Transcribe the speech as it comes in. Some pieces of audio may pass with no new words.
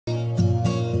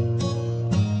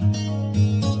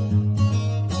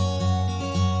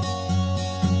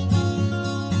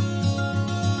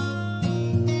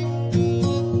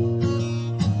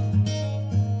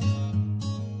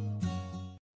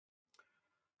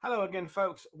Hello again,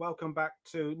 folks. Welcome back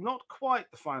to not quite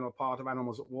the final part of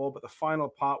Animals at War, but the final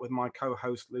part with my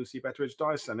co-host, Lucy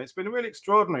Betteridge-Dyson. It's been really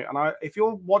extraordinary. And if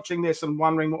you're watching this and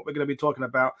wondering what we're going to be talking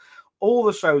about, all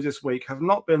the shows this week have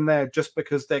not been there just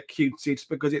because they're cutesy, just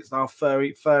because it's our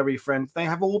furry friends. They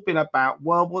have all been about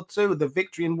World War II, the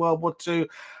victory in World War II,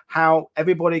 how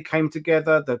everybody came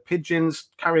together, the pigeons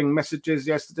carrying messages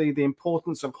yesterday, the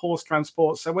importance of horse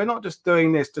transport. So we're not just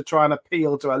doing this to try and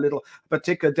appeal to a little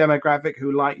particular demographic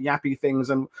who like yappy things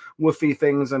and woofy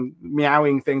things and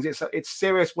meowing things. It's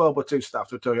serious World War II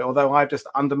stuff we're doing, although I've just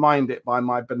undermined it by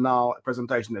my banal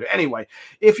presentation. Anyway,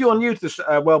 if you're new to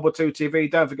the World War II TV,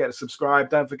 don't forget to subscribe.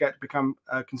 Don't forget to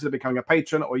consider becoming a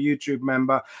patron or YouTube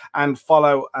member, and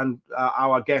follow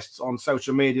our guests on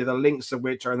social media, the links of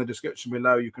which are in the description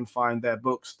below. You can find their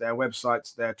books, their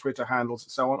websites, their Twitter handles,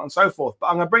 and so on and so forth. But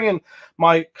I'm going to bring in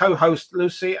my co-host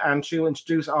Lucy, and she'll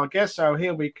introduce our guest. So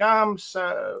here we come.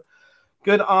 So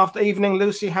good evening,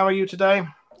 Lucy. How are you today?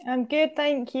 I'm good,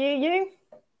 thank you. You?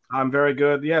 I'm very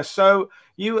good. Yes. So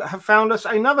you have found us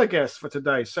another guest for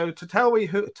today. So to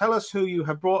tell us who you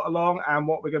have brought along and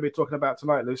what we're going to be talking about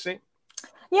tonight, Lucy.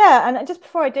 Yeah, and just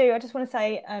before I do, I just want to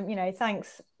say,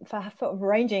 thanks for sort of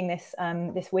arranging this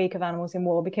this week of Animals in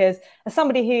War, because as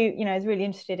somebody who is really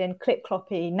interested in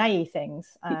clip-cloppy, neighy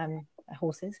things,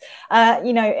 horses,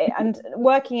 and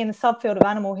working in the subfield of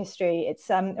animal history, it's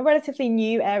a relatively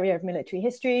new area of military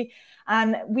history,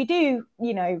 and we do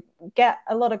get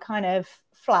a lot of kind of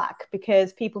flack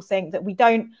because people think that we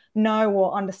don't know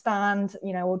or understand,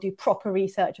 or do proper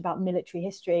research about military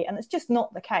history, and it's just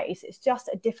not the case. It's just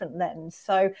a different lens.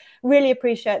 So really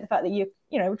appreciate the fact that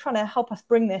you're trying to help us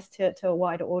bring this to a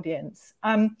wider audience.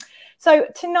 So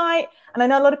tonight, and I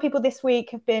know a lot of people this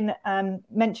week have been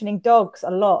mentioning dogs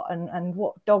a lot and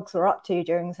what dogs were up to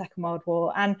during the Second World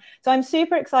War, and so I'm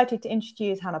super excited to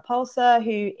introduce Hannah Palsa,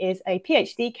 who is a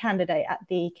PhD candidate at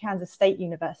the Kansas State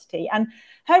University, and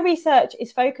her research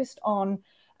is focused on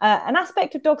an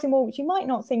aspect of Dogs in War which you might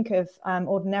not think of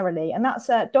ordinarily, and that's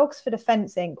Dogs for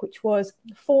Defence Inc., which was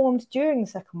formed during the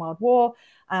Second World War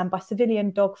by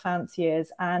civilian dog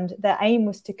fanciers, and their aim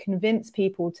was to convince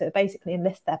people to basically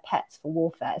enlist their pets for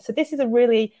warfare. So this is a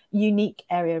really unique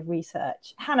area of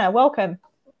research. Hannah, welcome.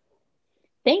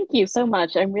 Thank you so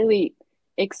much. I'm really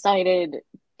excited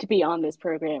to be on this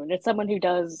program, and it's someone who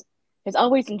has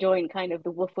always enjoyed kind of the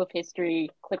woof woof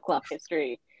history, clip clop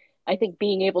history. I think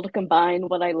being able to combine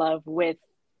what I love with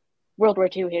World War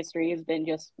II history has been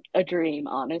just a dream,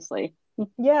 honestly.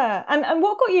 Yeah, and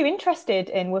what got you interested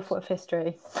in woof woof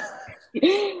history?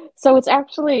 So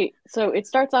it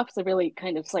starts off as a really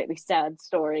kind of slightly sad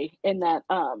story in that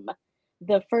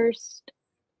the first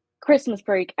Christmas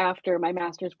break after my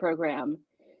master's program,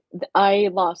 I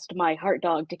lost my heart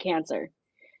dog to cancer.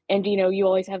 And you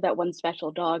always have that one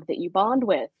special dog that you bond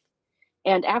with.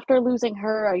 And after losing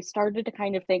her, I started to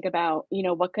kind of think about,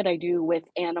 what could I do with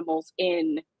animals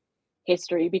in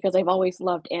history? Because I've always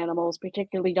loved animals,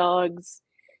 particularly dogs,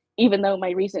 even though my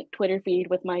recent Twitter feed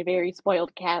with my very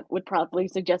spoiled cat would probably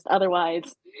suggest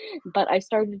otherwise. But I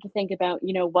started to think about,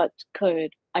 what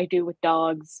could I do with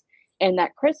dogs? And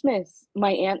that Christmas,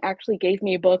 my aunt actually gave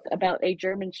me a book about a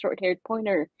German short-haired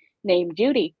pointer named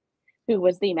Judy, who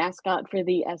was the mascot for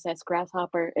the SS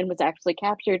Grasshopper and was actually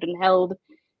captured and held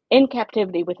in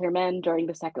captivity with her men during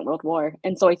the Second World War.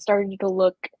 And so I started to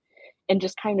look and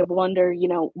just kind of wonder,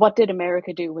 what did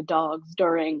America do with dogs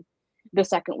during the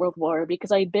Second World War?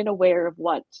 Because I'd been aware of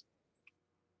what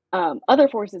other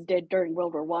forces did during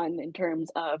World War I in terms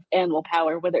of animal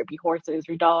power, whether it be horses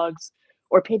or dogs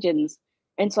or pigeons.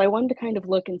 And so I wanted to kind of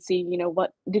look and see,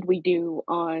 what did we do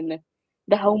on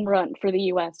the home front for the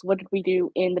US? What did we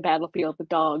do in the battlefield with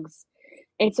dogs?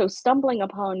 And so stumbling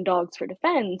upon Dogs for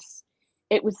Defense,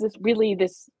 it was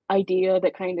this idea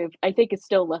that kind of, I think it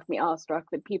still left me awestruck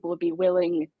that people would be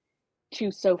willing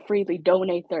to so freely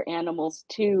donate their animals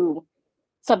to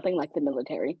something like the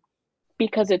military,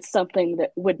 because it's something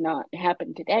that would not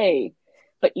happen today.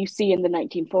 But you see in the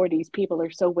 1940s, people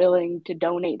are so willing to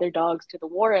donate their dogs to the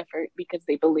war effort because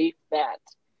they believe that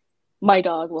my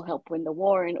dog will help win the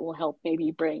war and it will help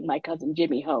maybe bring my cousin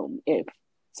Jimmy home if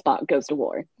Spot goes to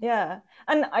war. Yeah,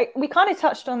 and we kind of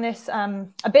touched on this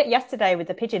a bit yesterday with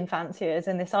the pigeon fanciers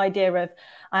and this idea of,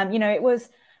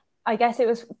 I guess it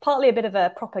was partly a bit of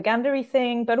a propaganda-y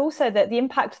thing, but also that the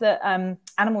impact that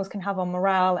animals can have on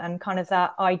morale, and kind of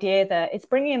that idea that it's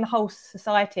bringing in the whole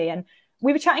society. And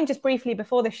we were chatting just briefly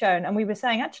before the show, and we were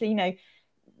saying, actually,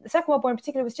 the Second World War in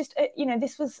particular was just,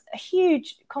 this was a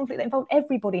huge conflict that involved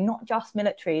everybody, not just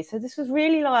military. So this was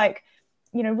really like,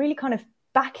 really kind of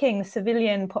backing the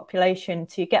civilian population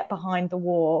to get behind the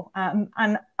war.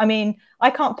 And I mean, I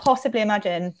can't possibly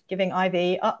imagine giving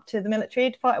Ivy up to the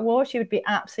military to fight a war. She would be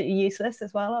absolutely useless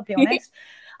as well, I'll be honest.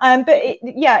 But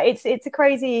it's a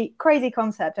crazy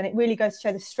concept, and it really goes to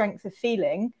show the strength of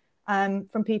feeling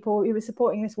from people who were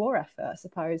supporting this war effort, I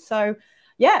suppose. So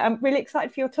yeah, I'm really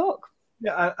excited for your talk.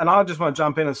 Yeah, and I just want to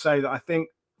jump in and say that I think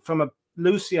from a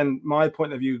Lucy and my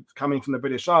point of view, coming from the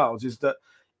British Isles, is that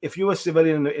if you were a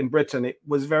civilian in Britain, it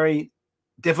was very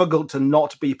difficult to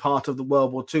not be part of the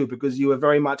World War II because you were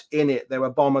very much in it. There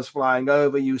were bombers flying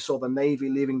over. You saw the Navy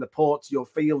leaving the ports. Your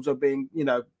fields were being,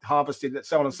 harvested, and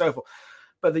so on and so forth.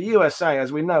 But the USA,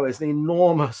 as we know, is an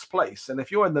enormous place. And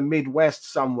if you're in the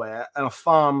Midwest somewhere, on a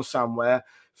farm somewhere,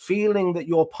 feeling that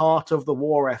you're part of the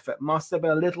war effort must have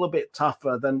been a little bit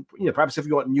tougher than, perhaps if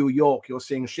you're at New York, you're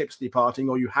seeing ships departing,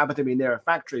 or you happen to be near a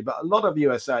factory. But a lot of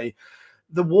USA,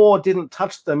 the war didn't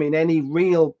touch them in any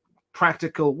real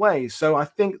practical way. So I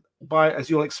think as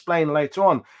you'll explain later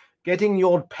on, getting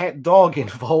your pet dog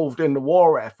involved in the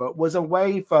war effort was a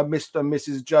way for Mr. and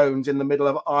Mrs. Jones in the middle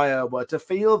of Iowa to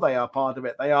feel they are part of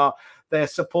it. They're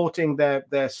supporting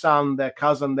their son, their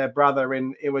cousin, their brother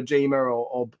in Iwo Jima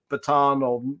or Bataan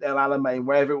or El Alamein,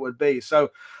 wherever it would be.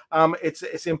 So it's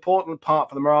an important part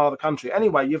for the morale of the country.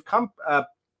 Anyway, you've come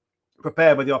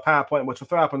prepared with your PowerPoint, which we'll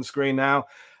throw up on screen now,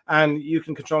 and you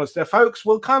can control us there. Folks,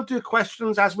 we'll kind of do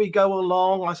questions as we go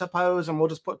along, I suppose, and we'll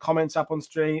just put comments up on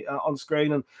screen,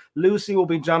 and Lucy will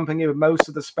be jumping in with most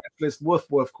of the specialist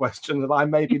woof questions, and I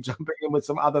may be jumping in with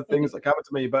some other things that come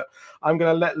to me, but I'm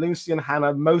going to let Lucy and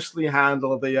Hannah mostly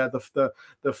handle the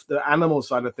animal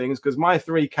side of things, because my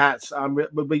 3 cats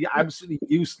would be absolutely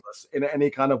useless in any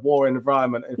kind of war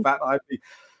environment. In fact,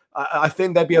 I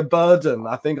think they'd be a burden.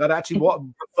 I think I'd actually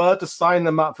prefer to sign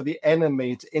them up for the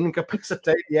enemy, to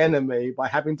incapacitate the enemy by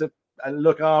having to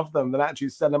look after them, than actually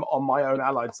send them on my own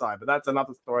allied side. But that's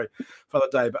another story for the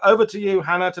day. But over to you,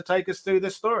 Hannah, to take us through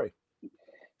this story.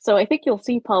 So I think you'll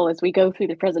see, Paul, as we go through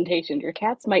the presentation, your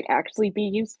cats might actually be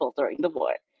useful during the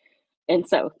war. And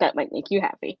so that might make you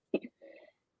happy.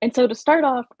 And so to start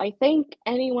off, I think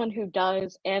anyone who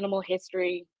does animal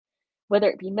history, whether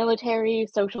it be military,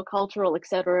 social, cultural,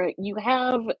 etc., you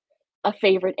have a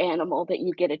favorite animal that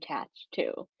you get attached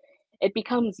to. It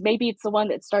becomes, maybe it's the one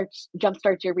that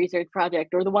jumpstarts your research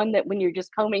project, or the one that when you're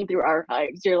just combing through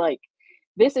archives, you're like,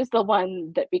 this is the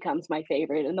one that becomes my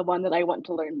favorite and the one that I want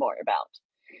to learn more about.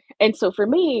 And so for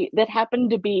me, that happened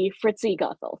to be Fritzy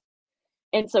Guthel.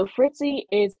 And so Fritzy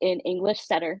is an English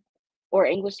setter or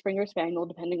English Springer Spaniel,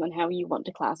 depending on how you want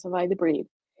to classify the breed.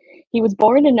 He was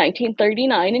born in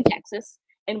 1939 in Texas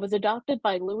and was adopted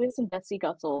by Lewis and Bessie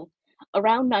Guthel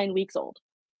around 9 weeks old.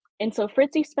 And so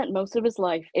Fritzy spent most of his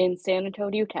life in San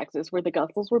Antonio, Texas, where the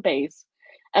Guthels were based,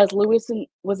 as Lewis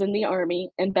was in the Army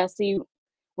and Bessie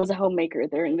was a homemaker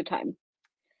during the time.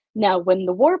 Now, when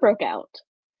the war broke out,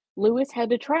 Lewis had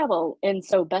to travel, and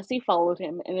so Bessie followed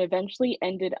him and eventually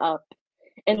ended up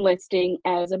enlisting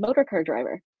as a motor car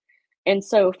driver. And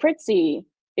so Fritzy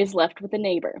is left with a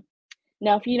neighbor.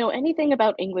 Now, if you know anything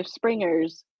about English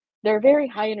Springers, they're a very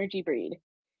high energy breed.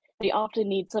 They often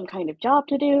need some kind of job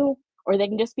to do, or they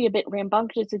can just be a bit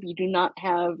rambunctious if you do not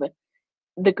have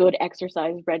the good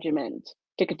exercise regimen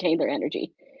to contain their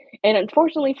energy. And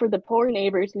unfortunately for the poor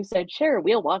neighbors who said, sure,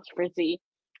 we'll watch Fritzy,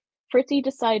 Fritzy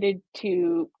decided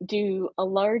to do a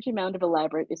large amount of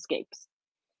elaborate escapes.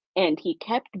 And he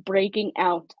kept breaking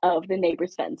out of the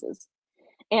neighbors' fences.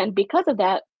 And because of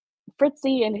that,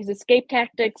 Fritzy and his escape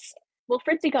tactics,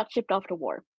 Fritzy got shipped off to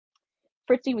war.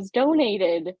 Fritzy was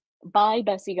donated by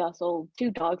Bessie Guthel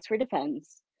to Dogs for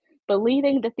Defense,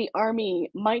 believing that the Army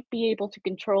might be able to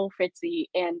control Fritzy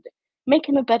and make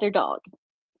him a better dog.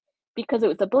 Because it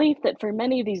was a belief that for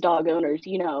many of these dog owners,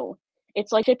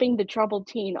 it's like shipping the troubled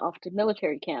teen off to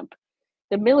military camp.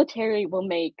 The military will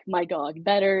make my dog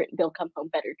better. They'll come home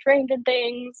better trained and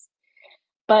things.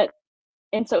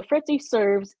 And so Fritzy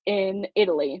serves in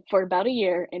Italy for about a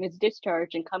year and is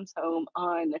discharged and comes home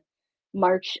on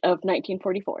March of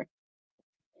 1944.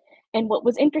 And what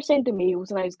was interesting to me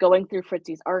was when I was going through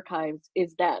Fritzy's archives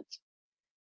is that,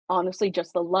 honestly,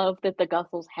 just the love that the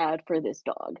Guthels had for this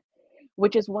dog,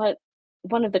 which is one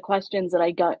of the questions that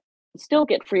I still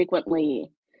get frequently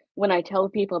when I tell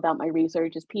people about my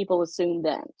research, is people assume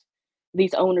that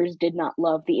these owners did not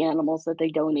love the animals that they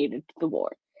donated to the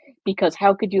war. Because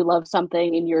how could you love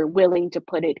something and you're willing to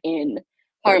put it in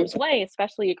harm's way,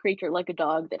 especially a creature like a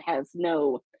dog that has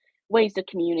no ways to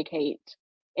communicate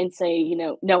and say,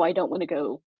 no, I don't want to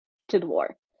go to the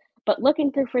war. But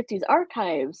looking through Fritzy's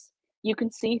archives, you can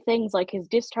see things like his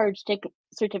discharge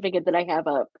certificate that I have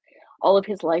up, all of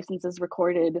his licenses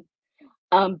recorded.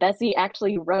 Bessie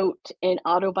actually wrote an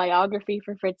autobiography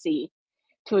for Fritzy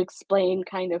to explain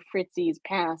kind of Fritzy's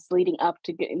past leading up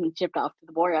to getting shipped off to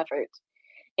the war effort.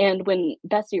 And when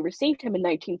Bessie received him in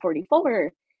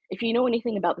 1944, if you know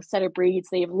anything about the setter breeds,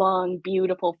 they have long,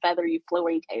 beautiful, feathery,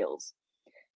 flowing tails.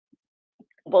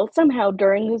 Well, somehow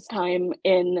during his time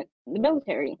in the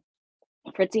military,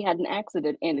 Fritzy had an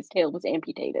accident and his tail was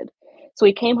amputated. So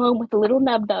he came home with a little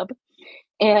nub-nub,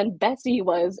 and Bessie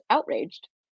was outraged.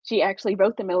 She actually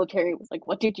wrote the military, was like,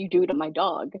 "What did you do to my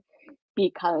dog?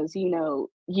 Because, you know,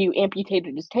 you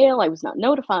amputated his tail, I was not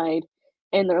notified."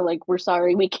 And they're like, "We're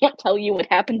sorry, we can't tell you what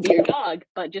happened to your dog,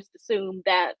 but just assume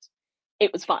that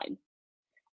it was fine."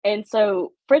 And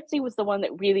so Fritzy was the one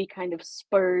that really kind of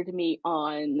spurred me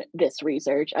on this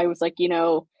research. I was like, you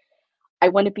know, I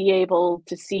want to be able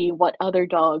to see what other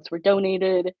dogs were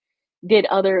donated. Did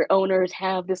other owners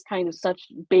have this kind of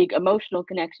such big emotional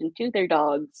connection to their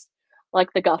dogs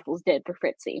like the Guffels did for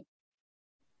Fritzy?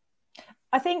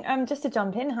 I think just to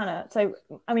jump in, Hannah, so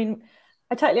I mean,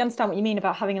 I totally understand what you mean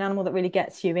about having an animal that really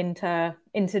gets you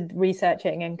into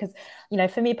researching. And because, you know,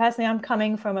 for me personally, I'm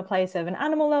coming from a place of an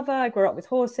animal lover. I grew up with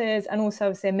horses and also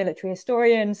obviously a military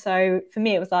historian. So for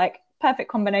me, it was like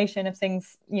perfect combination of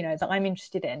things, you know, that I'm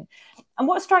interested in. And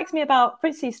what strikes me about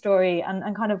Fritzy's story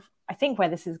and kind of, I think where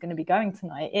this is going to be going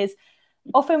tonight is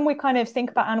often we kind of think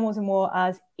about animals in war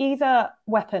as either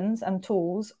weapons and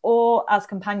tools or as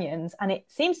companions. And it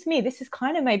seems to me this is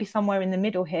kind of maybe somewhere in the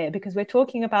middle here, because we're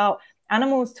talking about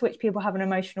animals to which people have an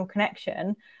emotional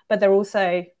connection, but they're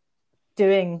also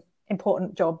doing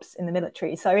important jobs in the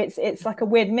military. So it's like a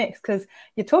weird mix, because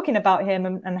you're talking about him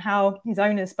and how his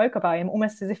owners spoke about him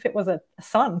almost as if it was a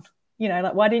son, you know,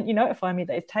 like, why didn't you notify me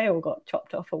that his tail got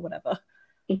chopped off or whatever?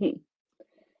 Mm-hmm.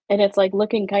 And it's like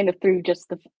looking kind of through just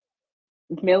the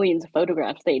millions of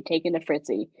photographs they'd taken of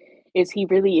Fritzy, is he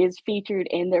really is featured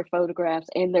in their photographs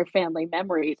and their family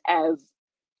memories as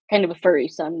kind of a furry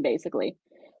son, basically.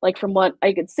 Like, from what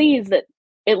I could see is that,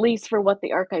 at least for what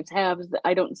the archives have, is that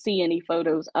I don't see any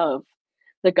photos of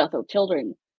the Guthel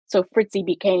children. So Fritzy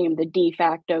became the de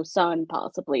facto son,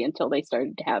 possibly, until they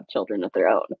started to have children of their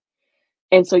own.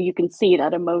 And so you can see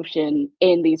that emotion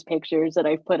in these pictures that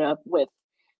I've put up with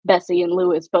Bessie and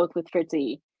Lewis, both with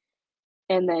Fritzy,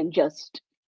 and then just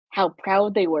how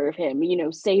proud they were of him, you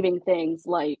know, saving things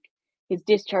like his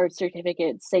discharge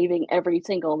certificate, saving every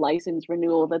single license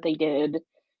renewal that they did,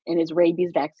 and his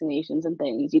rabies vaccinations and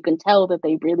things. You can tell that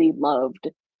they really loved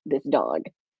this dog.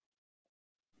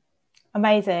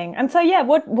 Amazing. And so, yeah,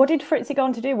 what did Fritzy go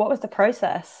on to do? What was the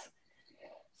process?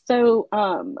 So,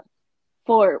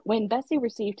 for when Bessie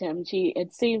received him, she had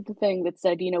received the thing that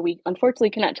said, you know, we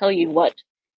unfortunately cannot tell you what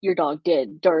your dog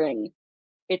did during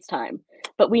its time,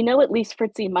 but we know at least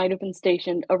Fritzy might have been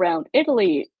stationed around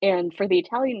Italy and for the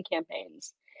Italian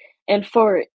campaigns. And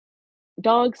for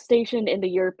dogs stationed in the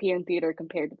European theater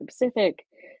compared to the Pacific,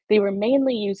 they were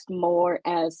mainly used more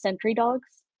as sentry dogs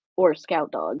or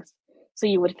scout dogs. So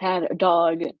you would have had a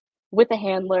dog with a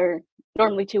handler,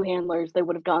 normally two handlers, they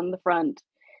would have gone in the front,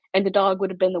 and the dog would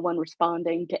have been the one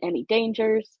responding to any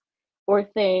dangers or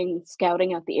things,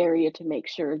 scouting out the area to make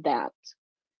sure that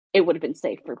it would have been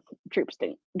safe for troops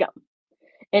to go.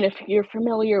 And if you're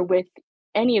familiar with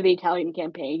any of the Italian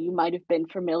campaign, you might have been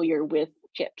familiar with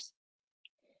Chips.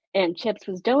 And Chips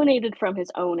was donated from his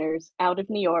owners out of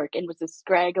New York and was a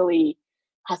scraggly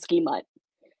husky mutt.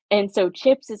 And so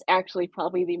Chips is actually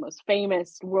probably the most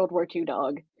famous World War II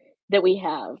dog that we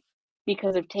have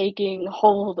because of taking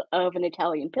hold of an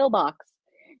Italian pillbox.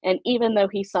 And even though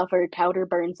he suffered powder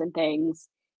burns and things,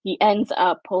 he ends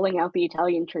up pulling out the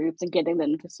Italian troops and getting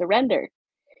them to surrender.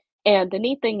 And the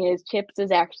neat thing is, Chips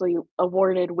is actually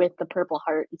awarded with the Purple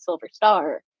Heart and Silver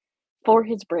Star for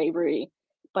his bravery.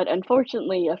 But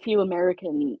unfortunately, a few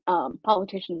American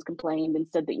politicians complained and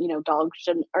said that, you know, dogs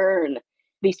shouldn't earn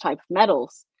these type of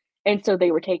medals. And so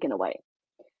they were taken away.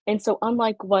 And so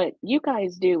unlike what you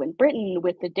guys do in Britain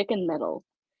with the Dickon Medal,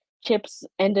 Chips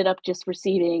ended up just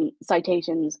receiving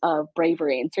citations of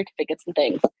bravery and certificates and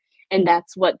things. And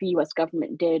that's what the US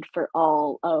government did for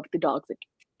all of the dogs that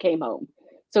came home.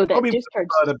 So that Probably discharge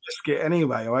a biscuit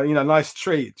anyway, or, you know, nice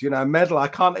treat, you know, a medal. I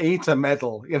can't eat a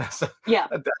medal, you know, so yeah,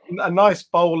 a nice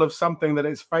bowl of something that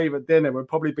its favorite dinner would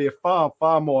probably be far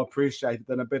more appreciated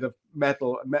than a bit of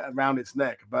metal around its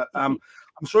neck. But I'm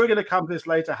sure you're going to come to this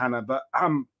later, Hannah, but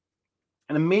and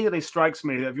immediately strikes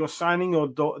me that if you're signing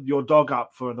your dog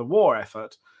up for the war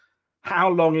effort, how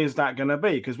long is that going to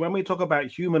be? Because when we talk about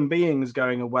human beings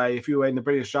going away, if you were in the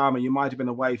British Army, you might have been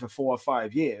away for 4 or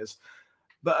 5 years.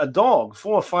 But a dog,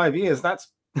 4 or 5 years, that's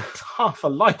half a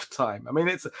lifetime. I mean,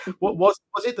 it's what was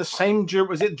it the same?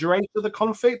 Was it duration of the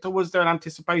conflict, or was there an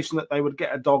anticipation that they would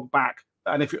get a dog back?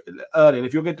 And if you're early, and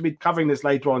if you're going to be covering this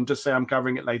later on, just say I'm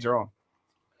covering it later on.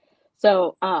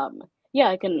 So, yeah,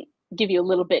 I can give you a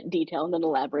little bit detail and then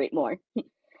elaborate more.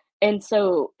 And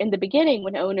so, in the beginning,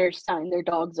 when owners signed their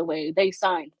dogs away, they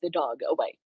signed the dog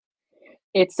away.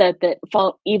 It said that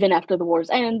even after the war's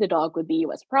end, the dog would be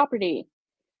U.S. property.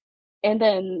 And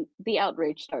then the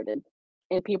outrage started,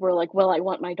 and people were like, well, I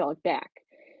want my dog back.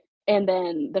 And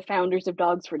then the founders of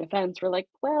Dogs for Defense were like,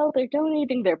 well, they're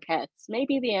donating their pets.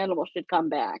 Maybe the animal should come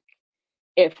back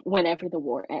whenever the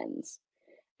war ends.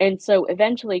 And so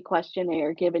eventually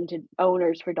questionnaire given to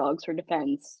owners for Dogs for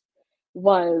Defense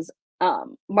was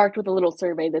marked with a little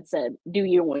survey that said, do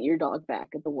you want your dog back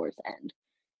at the war's end?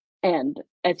 And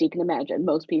as you can imagine,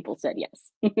 most people said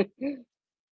yes.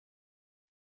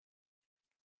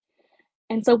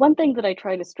 And so one thing that I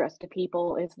try to stress to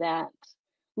people is that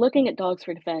looking at Dogs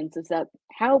for Defense is that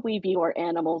how we view our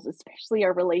animals, especially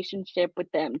our relationship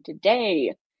with them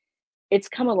today, it's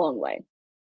come a long way.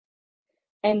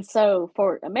 And so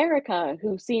for America,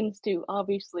 who seems to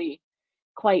obviously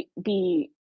quite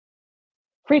be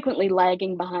frequently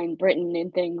lagging behind Britain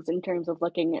in things in terms of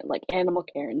looking at like animal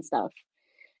care and stuff.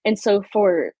 And so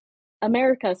for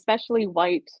America, especially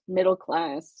white, middle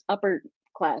class, upper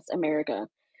class America,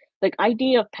 the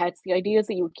idea of pets, the ideas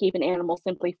that you would keep an animal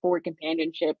simply for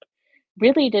companionship,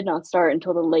 really did not start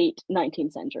until the late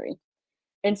 19th century.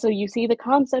 And so you see the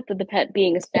concept of the pet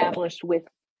being established with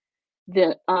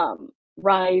the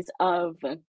rise of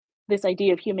this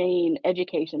idea of humane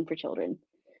education for children,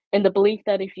 and the belief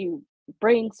that if you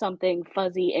bring something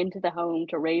fuzzy into the home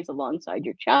to raise alongside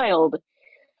your child,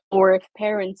 or if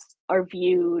parents are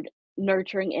viewed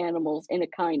nurturing animals in a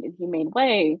kind and humane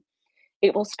way,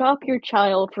 it will stop your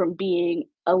child from being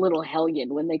a little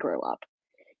hellion when they grow up.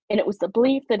 And it was the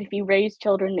belief that if you raise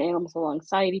children and animals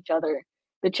alongside each other,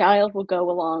 the child will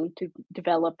go along to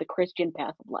develop the Christian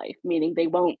path of life, meaning they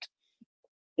won't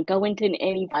go into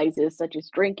any vices such as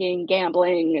drinking,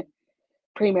 gambling,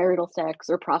 premarital sex,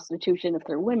 or prostitution if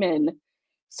they're women.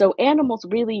 So animals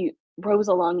really rose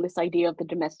along this idea of the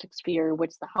domestic sphere,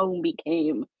 which the home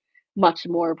became much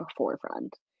more of a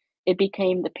forefront. It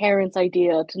became the parents'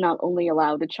 idea to not only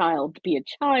allow the child to be a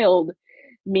child,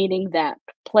 meaning that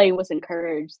play was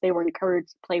encouraged. They were encouraged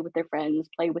to play with their friends,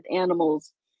 play with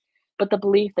animals, but the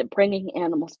belief that bringing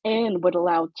animals in would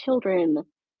allow children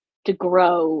to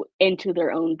grow into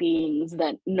their own beings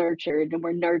that nurtured and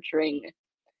were nurturing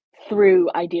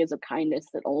through ideas of kindness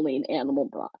that only an animal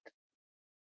brought.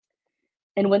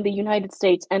 And when the United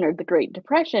States entered the Great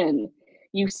Depression,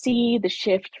 you see the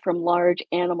shift from large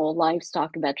animal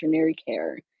livestock veterinary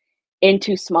care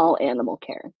into small animal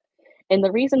care. And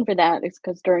the reason for that is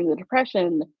because during the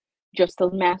Depression, just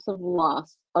the massive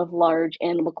loss of large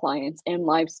animal clients and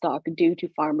livestock due to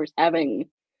farmers having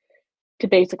to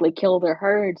basically kill their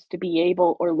herds to be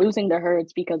able, or losing their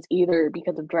herds because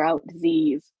of drought,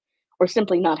 disease, or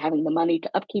simply not having the money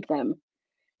to upkeep them,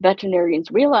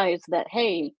 veterinarians realized that,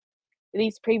 hey,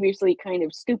 these previously kind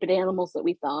of stupid animals that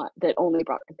we thought that only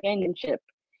brought companionship,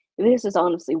 this is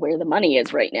honestly where the money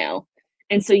is right now.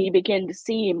 And so you begin to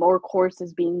see more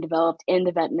courses being developed in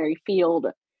the veterinary field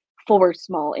for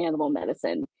small animal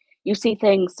medicine. You see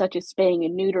things such as spaying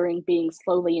and neutering being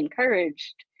slowly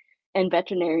encouraged, and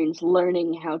veterinarians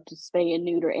learning how to spay and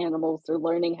neuter animals. They're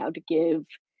learning how to give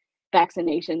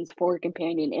vaccinations for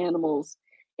companion animals.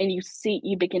 And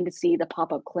you begin to see the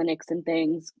pop-up clinics and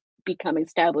things become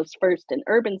established first in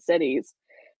urban cities,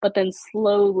 but then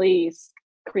slowly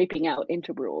creeping out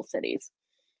into rural cities.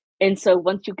 And so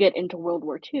once you get into World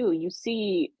War II, you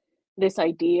see this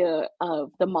idea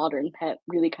of the modern pet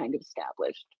really kind of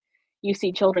established. You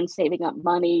see children saving up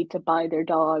money to buy their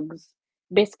dogs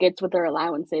biscuits with their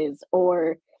allowances,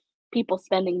 or people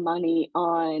spending money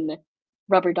on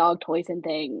rubber dog toys and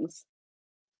things.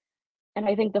 And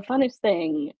I think the funnest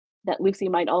thing that Lucy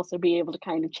might also be able to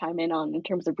kind of chime in on in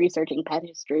terms of researching pet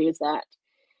history is that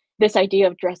this idea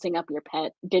of dressing up your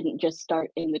pet didn't just start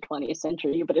in the 20th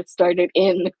century, but it started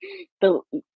in the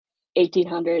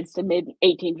 1800s to mid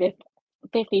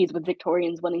 1850s with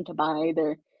Victorians wanting to buy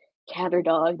their cat or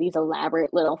dog these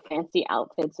elaborate little fancy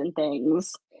outfits and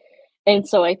things. And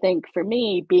so I think for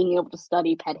me, being able to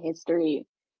study pet history,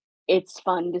 it's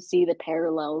fun to see the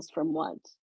parallels from what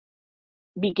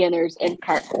beginners in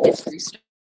pet history.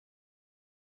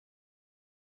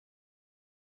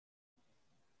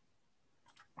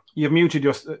 You've muted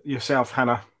yourself,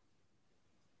 Hannah.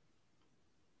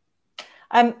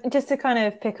 Just to kind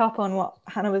of pick up on what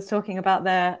Hannah was talking about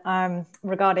there,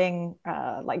 regarding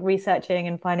like researching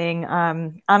and finding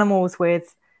animals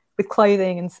with with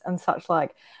clothing and such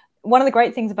like. One of the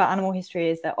great things about animal history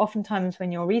is that oftentimes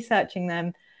when you're researching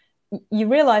them, you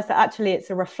realize that actually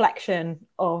it's a reflection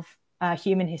of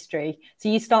human history. So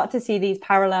you start to see these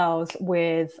parallels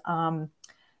with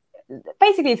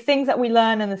basically things that we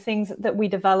learn and the things that we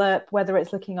develop, whether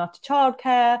it's looking after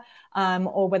childcare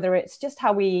or whether it's just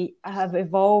how we have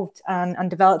evolved and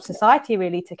developed society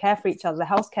really to care for each other, the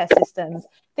healthcare systems,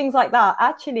 things like that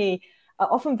actually are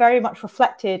often very much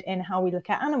reflected in how we look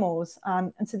at animals.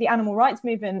 And so the animal rights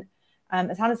movement,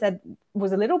 as Hannah said,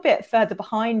 was a little bit further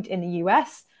behind in the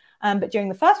US. But during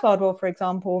the First World War, for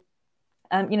example,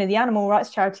 the animal rights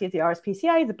charity of the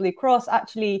RSPCA, the Blue Cross,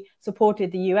 actually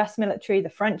supported the US military, the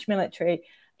French military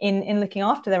in looking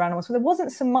after their animals. So there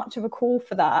wasn't so much of a call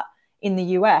for that in the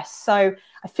US. So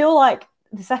I feel like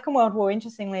the Second World War,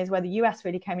 interestingly, is where the US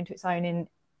really came into its own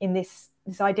in this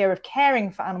idea of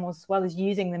caring for animals as well as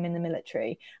using them in the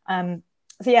military. So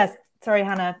yes, sorry,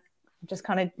 Hannah, just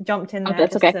kind of jumped in there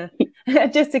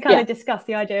just to kind of discuss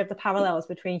the idea of the parallels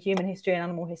between human history and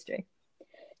animal history.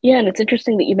 Yeah, and it's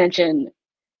interesting that you mentioned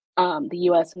the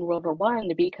US in World War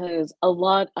I, because a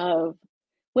lot of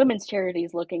women's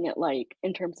charities looking at, like,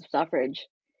 in terms of suffrage,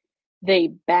 they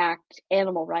backed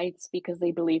animal rights because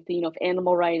they believed that, if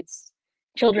animal rights,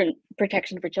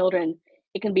 protection for children,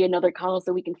 it can be another cause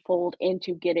that we can fold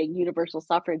into getting universal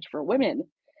suffrage for women.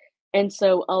 And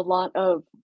so a lot of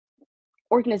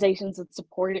organizations that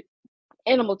support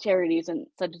animal charities, and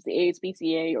such as the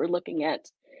ASPCA, or looking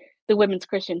at the Women's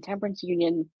Christian Temperance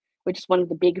Union, which is one of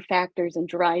the big factors in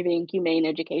driving humane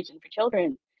education for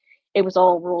children, it was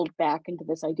all rolled back into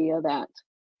this idea that,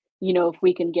 if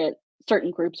we can get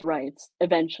certain groups' rights,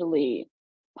 eventually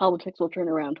politics will turn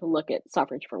around to look at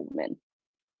suffrage for women.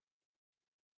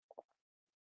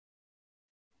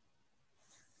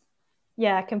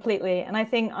 Yeah, completely. And I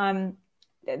think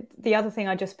the other thing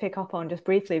I just pick up on just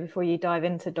briefly before you dive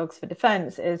into Dogs for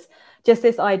Defense is just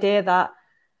this idea that,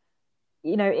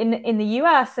 in the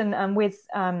US and with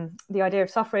the idea of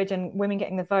suffrage and women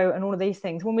getting the vote and all of these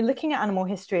things, when we're looking at animal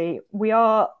history, we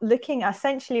are looking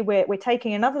essentially, we're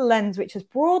taking another lens which has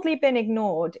broadly been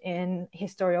ignored in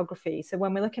historiography. So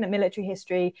when we're looking at military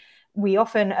history, we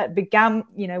often began,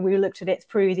 we looked at it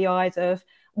through the eyes of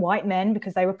white men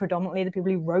because they were predominantly the people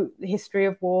who wrote the history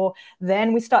of war.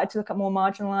 Then we started to look at more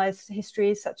marginalized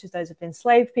histories, such as those of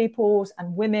enslaved peoples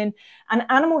and women. And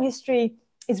animal history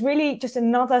is really just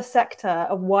another sector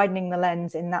of widening the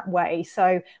lens in that way.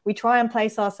 So we try and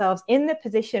place ourselves in the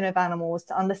position of animals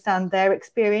to understand their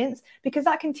experience, because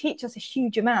that can teach us a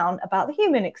huge amount about the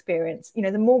human experience.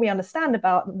 The more we understand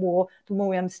about the war, the more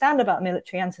we understand about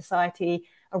military and society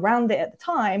around it at the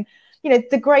time,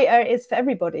 the greater it is for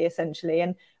everybody, essentially.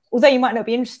 And although you might not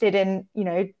be interested in,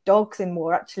 dogs in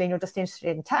war, actually, and you're just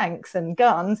interested in tanks and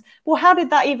guns, well, how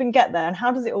did that even get there? And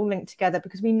how does it all link together?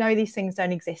 Because we know these things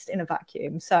don't exist in a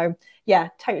vacuum. So, yeah,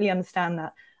 totally understand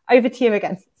that. Over to you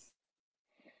again.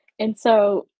 And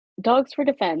so Dogs for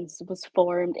Defense was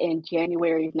formed in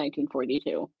January of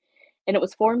 1942. And it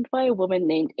was formed by a woman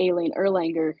named Elaine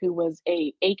Erlanger, who was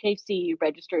a AKC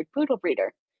registered poodle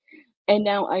breeder. And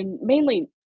now I mainly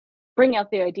bring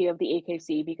out the idea of the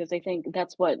AKC because I think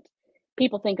that's what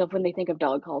people think of when they think of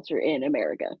dog culture in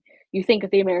America. You think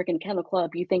of the American Kennel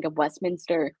Club, you think of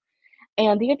Westminster.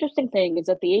 And the interesting thing is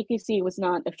that the AKC was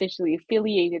not officially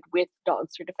affiliated with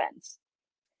Dogs for Defense.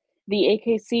 The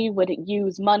AKC would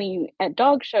use money at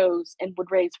dog shows and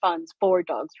would raise funds for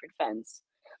Dogs for Defense,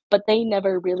 but they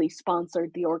never really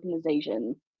sponsored the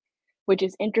organization, which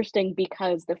is interesting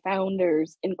because the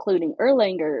founders, including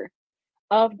Erlanger,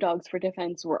 of Dogs for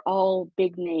Defense were all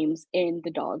big names in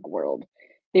the dog world.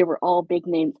 They were all big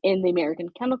names in the American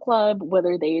Kennel Club,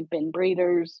 whether they had been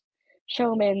breeders,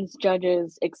 showmen,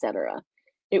 judges, etc.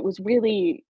 It was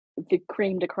really the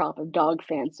cream de crop of dog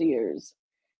fanciers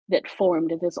that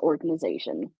formed this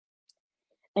organization.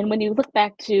 And when you look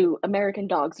back to American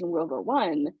dogs in World War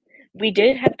I, we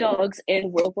did have dogs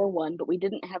in World War I, but we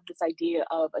didn't have this idea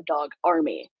of a dog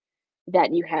army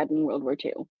that you had in World War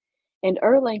II. And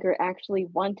Erlanger actually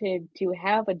wanted to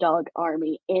have a dog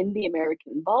army in the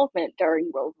American involvement during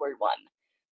World War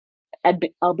I,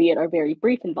 albeit our very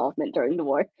brief involvement during the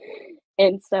war.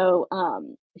 And so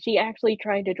she actually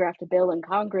tried to draft a bill in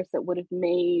Congress that would have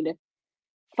made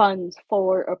funds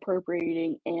for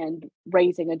appropriating and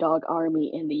raising a dog army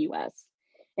in the US.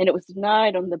 And it was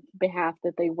denied on the behalf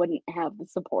that they wouldn't have the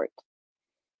support.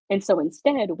 And so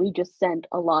instead, we just sent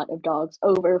a lot of dogs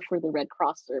over for the Red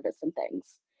Cross service and things,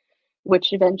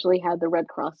 which eventually had the Red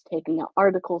Cross taking out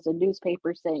articles in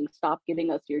newspapers saying, "Stop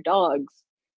giving us your dogs,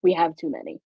 we have too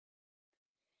many."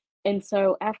 And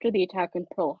so after the attack on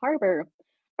Pearl Harbor,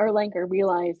 Erlanger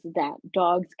realized that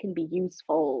dogs can be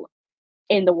useful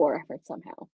in the war effort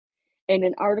somehow. In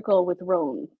an article with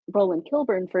Roland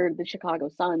Kilburn for the Chicago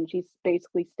Sun, she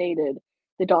basically stated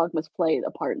the dog must play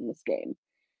a part in this game.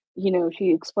 You know,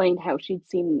 she explained how she'd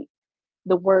seen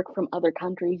the work from other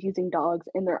countries using dogs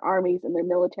in their armies and their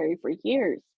military for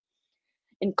years,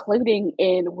 including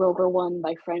in World War One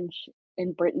by French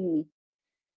in Britain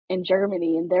and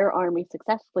Germany and their army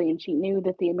successfully. And she knew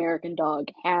that the American dog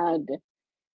had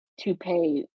to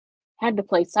play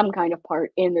some kind of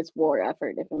part in this war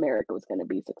effort if America was going to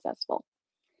be successful.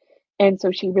 And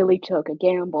so she really took a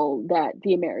gamble that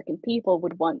the American people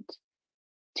would want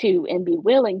to and be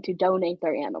willing to donate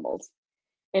their animals.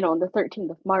 And on the 13th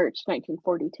of March,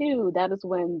 1942, that is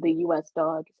when the US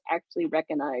dog is actually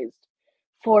recognized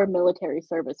for military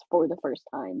service for the first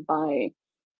time by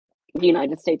the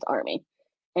United States Army.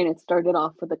 And it started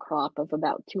off with a crop of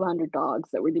about 200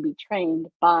 dogs that were to be trained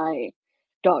by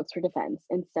Dogs for Defense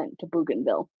and sent to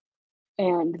Bougainville.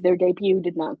 And their debut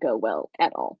did not go well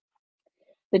at all.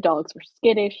 The dogs were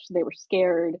skittish, they were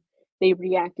scared, they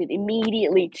reacted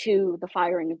immediately to the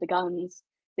firing of the guns,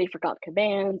 they forgot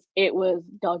commands. It was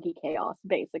doggy chaos,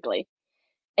 basically.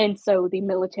 And so the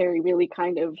military really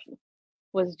kind of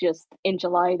was just, in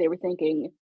July, they were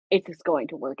thinking, is this going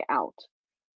to work out?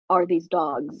 Are these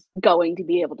dogs going to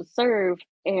be able to serve?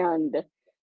 And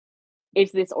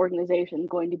is this organization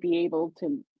going to be able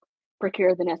to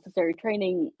procure the necessary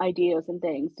training ideas and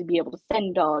things to be able to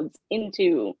send dogs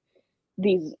into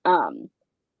these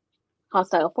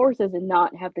hostile forces and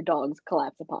not have the dogs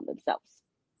collapse upon themselves?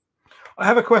 I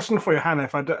have a question for you, Hannah,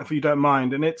 if you don't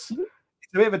mind, and it's a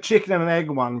bit of a chicken and an egg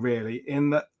one, really. In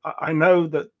that I know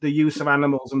that the use of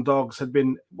animals and dogs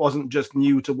wasn't just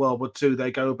new to World War II;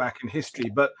 they go back in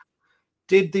history. But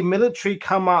did the military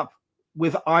come up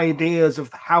with ideas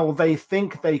of how they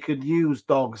think they could use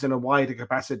dogs in a wider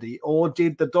capacity, or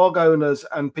did the dog owners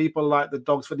and people like the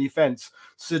Dogs for Defense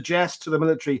suggest to the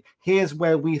military, here's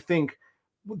where we think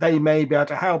they may be able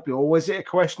to help you? Or was it a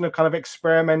question of kind of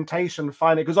experimentation,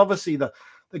 finding, because obviously the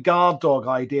guard dog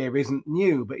idea isn't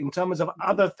new, but in terms of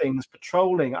other things,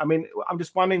 patrolling, I mean, I'm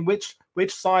just wondering which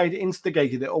side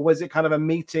instigated it, or was it kind of a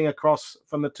meeting across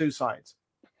from the two sides?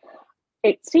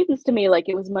 It seems to me like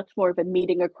it was much more of a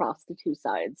meeting across the two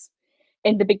sides.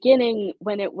 In the beginning,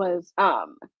 when it was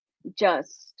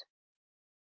just,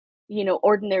 you know,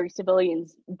 ordinary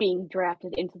civilians being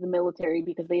drafted into the military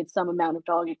because they had some amount of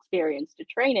dog experience to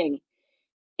training,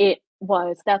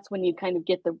 that's when you kind of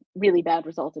get the really bad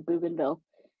results at Bougainville,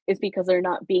 is because they're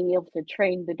not being able to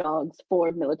train the dogs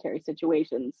for military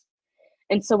situations.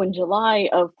 And so in July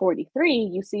of 43,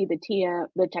 you see the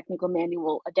technical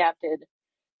manual adapted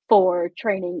for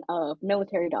training of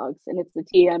military dogs, and it's the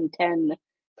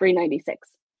TM-10-396.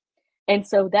 And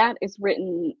so that is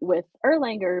written with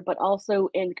Erlanger, but also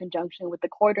in conjunction with the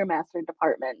Quartermaster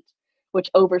Department,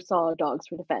 which oversaw Dogs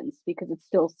for Defense, because it's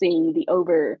still seeing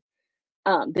the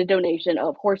donation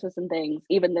of horses and things,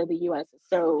 even though the US is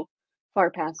so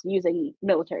far past using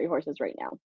military horses right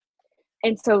now.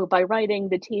 And so by writing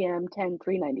the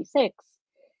TM-10-396,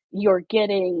 you're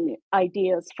getting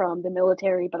ideas from the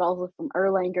military, but also from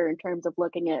Erlanger in terms of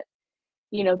looking at,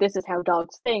 you know, this is how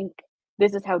dogs think,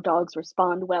 this is how dogs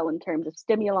respond well in terms of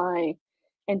stimuli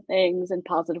and things and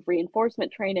positive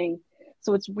reinforcement training.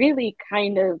 So it's really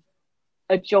kind of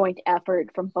a joint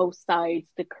effort from both sides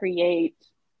to create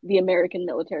the American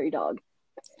military dog.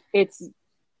 It's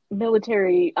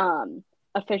military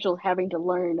officials having to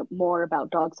learn more about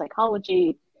dog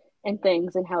psychology and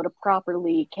things and how to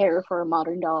properly care for a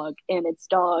modern dog, and its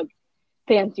dog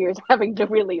fanciers having to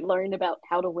really learn about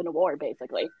how to win a war,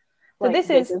 basically. So like, this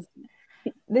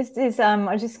is I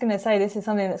was just going to say, this is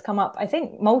something that's come up, I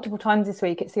think, multiple times this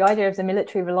week. It's the idea of the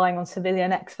military relying on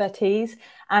civilian expertise.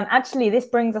 And actually, this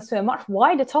brings us to a much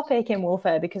wider topic in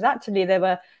warfare, because actually there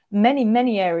were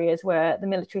many areas where the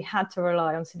military had to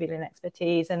rely on civilian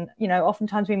expertise. And, you know,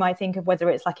 oftentimes we might think of whether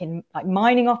it's like in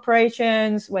mining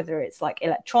operations, whether it's like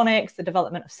electronics, the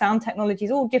development of sound technologies,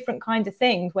 all different kinds of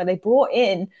things where they brought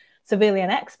in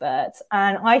civilian experts.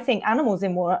 And I think animals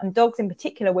in war, and dogs in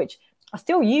particular, which are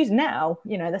still used now,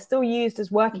 you know, they're still used as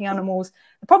working animals.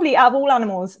 Probably out of all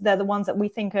animals, they're the ones that we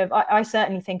think of, I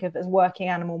certainly think of as working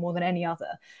animal more than any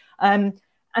other. And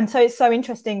so it's so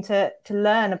interesting to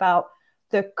learn about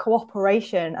the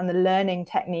cooperation and the learning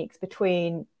techniques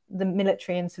between the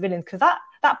military and civilians, because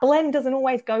that blend doesn't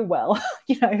always go well.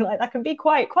 You know, like that can be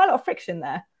quite a lot of friction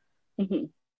there. Mm-hmm.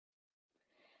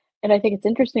 And I think it's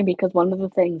interesting because one of the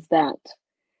things that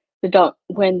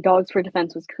when Dogs for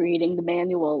Defense was creating the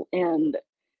manual and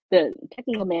the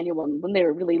technical manual, when they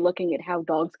were really looking at how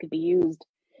dogs could be used,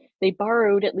 they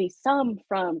borrowed at least some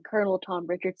from Colonel Tom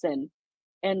Richardson,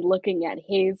 and looking at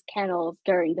his kennels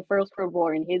during the First World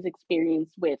War and his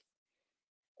experience with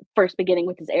first beginning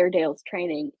with his Airedales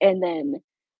training, and then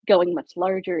going much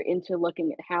larger into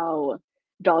looking at how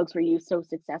dogs were used so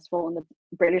successful in the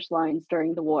British lines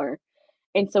during the war.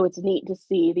 And so it's neat to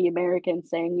see the Americans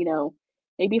saying, you know,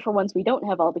 maybe for once we don't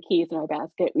have all the keys in our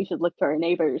basket, we should look to our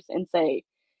neighbors and say,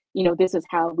 you know, this is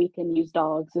how we can use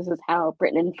dogs. This is how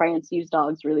Britain and France used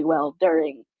dogs really well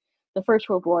during the First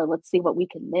World War. Let's see what we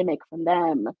can mimic from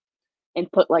them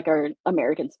and put like our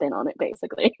American spin on it,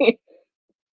 basically.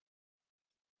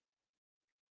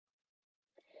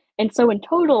 And so in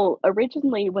total,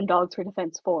 originally when Dogs for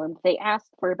Defense formed, they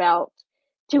asked for about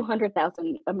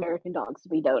 200,000 American dogs to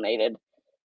be donated,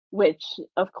 which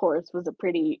of course was a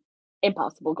pretty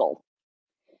impossible goal.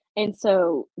 And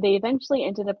so they eventually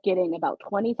ended up getting about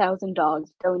 20,000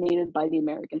 dogs donated by the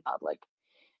American public,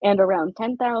 and around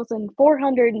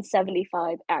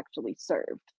 10,475 actually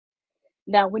served.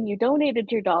 Now, when you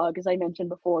donated your dog, as I mentioned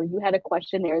before, you had a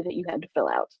questionnaire that you had to fill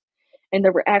out. And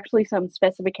there were actually some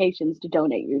specifications to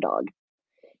donate your dog.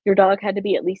 Your dog had to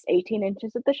be at least 18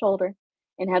 inches at the shoulder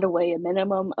and had to weigh a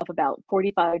minimum of about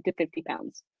 45 to 50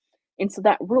 pounds. And so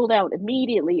that ruled out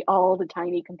immediately all the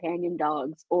tiny companion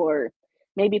dogs or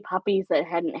maybe puppies that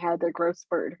hadn't had their growth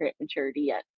spurt hit maturity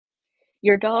yet.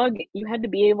 Your dog, you had to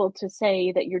be able to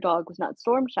say that your dog was not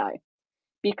storm shy,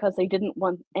 because they didn't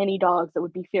want any dogs that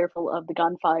would be fearful of the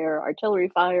gunfire, artillery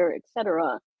fire,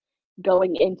 etc.,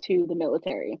 going into the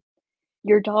military.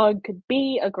 Your dog could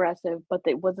be aggressive, but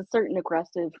there was a certain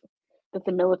aggressive that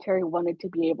the military wanted to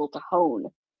be able to hone.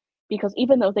 Because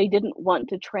even though they didn't want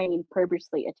to train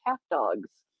purposely attack dogs,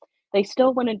 they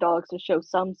still wanted dogs to show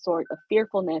some sort of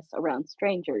fearfulness around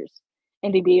strangers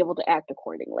and to be able to act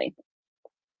accordingly.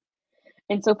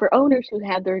 And so for owners who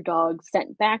had their dogs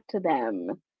sent back to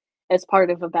them as part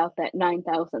of about that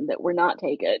 9,000 that were not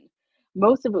taken,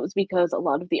 most of it was because a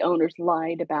lot of the owners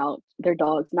lied about their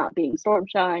dogs not being storm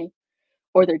shy,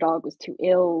 or their dog was too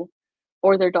ill,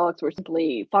 or their dogs were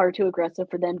simply far too aggressive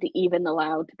for them to even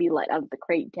allow to be let out of the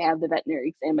crate to have the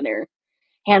veterinary examiner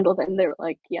handle them. They're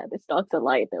like, yeah, this dog's a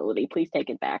liability, please take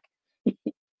it back.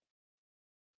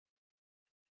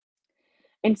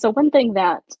 And so one thing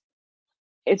that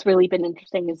it's really been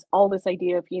interesting is all this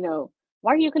idea of, you know,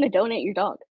 why are you going to donate your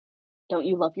dog? Don't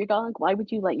you love your dog? Why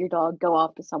would you let your dog go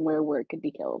off to somewhere where it could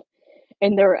be killed?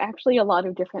 And there are actually a lot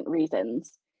of different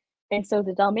reasons. And so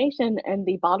the Dalmatian in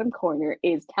the bottom corner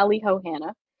is Tally-Ho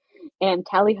Hannah. And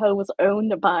Tally-Ho was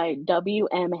owned by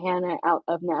W.M. Hannah out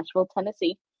of Nashville,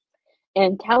 Tennessee.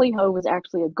 And Tally-Ho was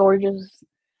actually a gorgeous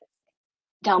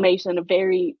Dalmatian, a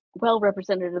very well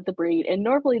represented of the breed. And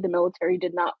normally the military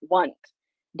did not want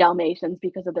Dalmatians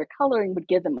because of their coloring would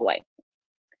give them away.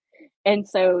 And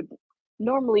so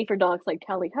normally for dogs like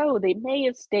Tally-Ho, they may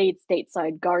have stayed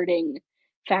stateside guarding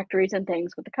factories and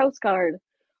things with the Coast Guard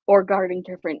or guarding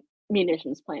different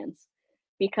munitions plants.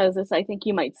 Because as I think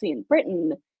you might see in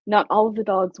Britain, not all of the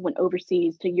dogs went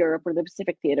overseas to Europe or the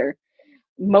Pacific Theater.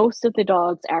 Most of the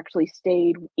dogs actually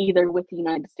stayed either with the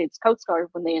United States Coast Guard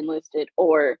when they enlisted,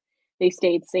 or they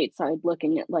stayed stateside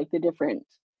looking at like the different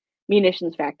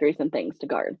munitions factories and things to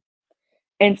guard.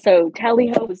 And so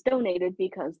Tally-Ho was donated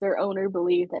because their owner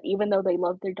believed that even though they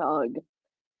loved their dog,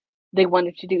 they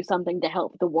wanted to do something to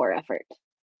help the war effort.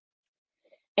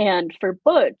 And for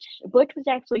Butch was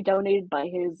actually donated by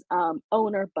his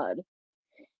owner, Bud.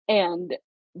 And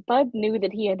Bud knew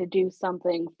that he had to do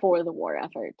something for the war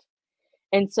effort.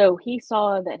 And so he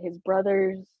saw that his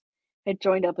brothers had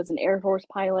joined up as an Air Force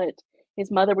pilot.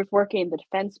 His mother was working in the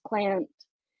defense plant.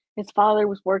 His father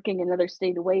was working another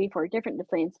state away for a different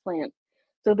defense plant.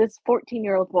 So this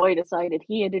 14-year-old boy decided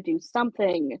he had to do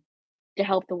something to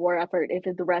help the war effort if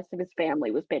the rest of his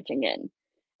family was pitching in.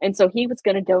 And so he was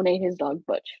going to donate his dog,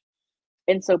 Butch.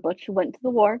 And so Butch went to the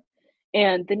war.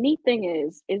 And the neat thing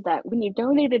is that when you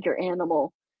donated your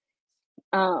animal,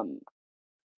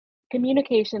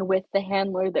 communication with the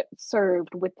handler that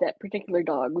served with that particular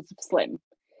dog was slim.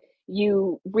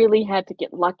 You really had to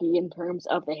get lucky in terms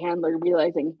of the handler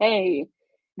realizing, hey,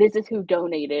 this is who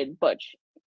donated Butch.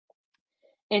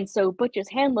 And so Butch's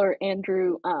handler,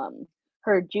 Andrew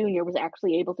Hurd Jr., was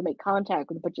actually able to make contact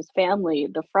with Butch's family,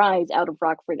 the Frys, out of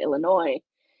Rockford, Illinois,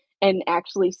 and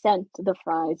actually sent the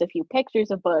Frys a few pictures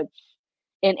of Butch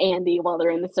and Andy while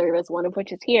they're in the service, one of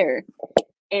which is here.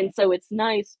 And so it's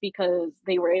nice because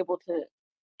they were able to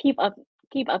keep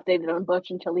updated on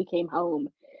Butch until he came home.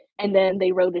 And then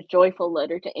they wrote a joyful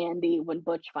letter to Andy when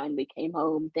Butch finally came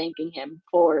home, thanking him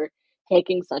for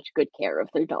taking such good care of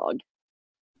their dog.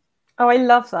 Oh, I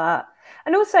love that.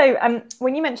 And also,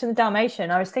 when you mentioned the Dalmatian,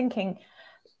 I was thinking,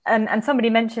 and somebody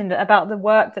mentioned about the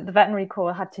work that the veterinary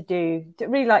corps had to do to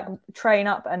really like train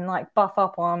up and like buff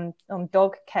up on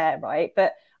dog care, right?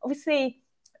 But obviously,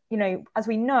 you know, as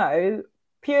we know,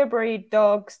 pure breed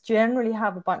dogs generally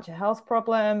have a bunch of health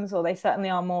problems, or they certainly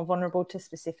are more vulnerable to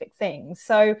specific things.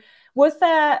 So was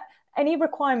there any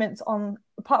requirements on,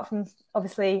 apart from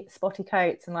obviously spotty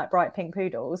coats and like bright pink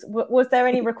poodles, was there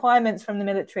any requirements from the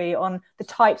military on the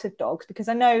types of dogs? Because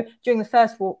I know during the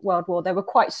First World War, they were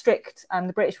quite strict, and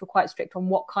the British were quite strict on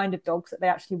what kind of dogs that they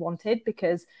actually wanted,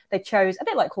 because they chose, a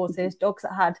bit like horses, dogs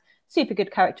that had super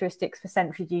good characteristics for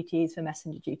sentry duties, for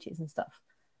messenger duties and stuff.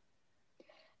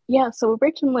 Yeah, so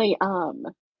originally,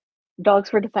 Dogs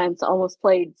for Defense almost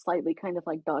played slightly kind of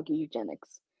like doggy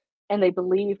eugenics. And they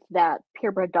believed that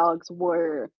purebred dogs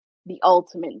were the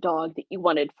ultimate dog that you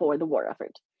wanted for the war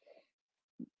effort.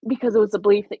 Because it was a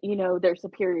belief that, you know, their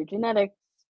superior genetics,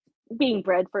 being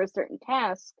bred for a certain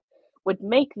task, would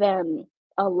make them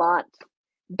a lot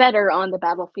better on the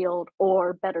battlefield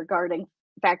or better guarding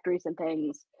factories and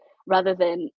things, rather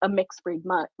than a mixed breed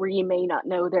mutt where you may not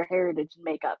know their heritage and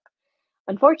makeup.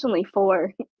 Unfortunately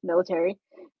for military,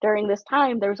 during this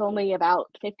time, there was only about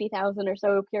 50,000 or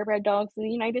so purebred dogs in the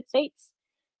United States.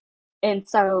 And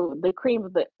so the cream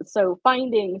of so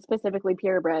finding specifically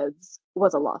purebreds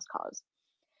was a lost cause.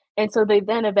 And so they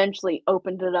then eventually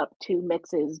opened it up to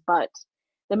mixes, but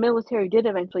the military did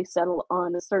eventually settle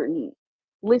on a certain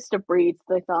list of breeds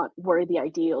they thought were the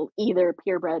ideal, either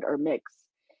purebred or mixed,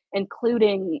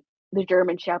 including the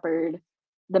German Shepherd,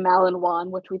 the Malinois,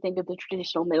 which we think of the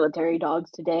traditional military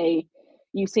dogs today.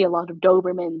 You see a lot of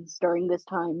Dobermans during this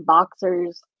time,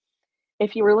 boxers.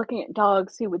 If you were looking at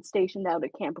dogs who would stationed out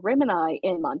at Camp Rimini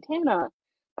in Montana,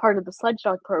 part of the sledge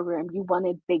dog program, you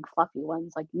wanted big fluffy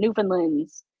ones like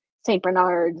Newfoundlands, St.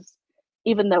 Bernards.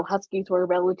 Even though Huskies were a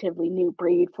relatively new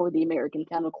breed for the American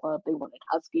Kennel Club, they wanted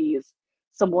Huskies,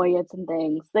 Samoyeds and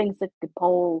things that could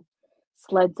pull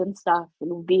sleds and stuff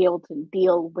and would be able to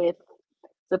deal with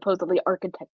supposedly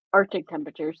Arctic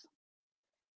temperatures.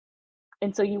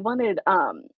 And so you wanted,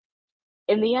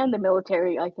 in the end, the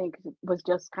military, I think, was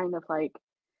just kind of like,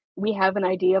 we have an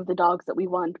idea of the dogs that we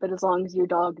want, but as long as your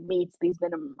dog meets these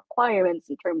minimum requirements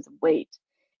in terms of weight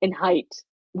and height,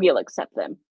 we'll accept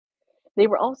them. They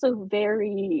were also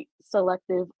very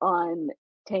selective on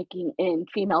taking in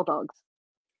female dogs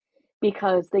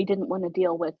because they didn't want to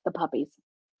deal with the puppies.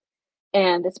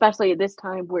 And especially at this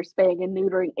time where spaying and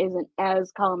neutering isn't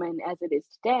as common as it is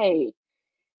today,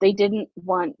 they didn't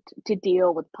want to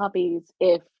deal with puppies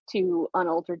if two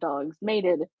unaltered dogs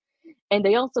mated. And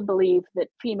they also believed that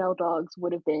female dogs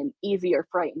would have been easier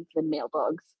frightened than male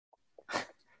dogs.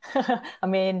 I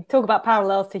mean, talk about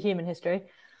parallels to human history.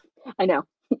 I know.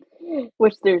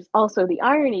 Which there's also the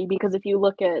irony, because if you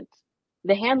look at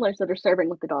the handlers that are serving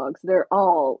with the dogs, they're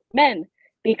all men,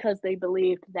 because they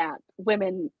believed that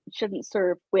women shouldn't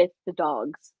serve with the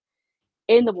dogs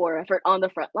in the war effort on the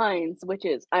front lines, which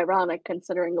is ironic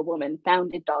considering a woman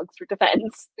founded Dogs for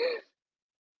Defense.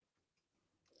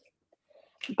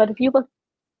 But if you look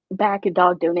back at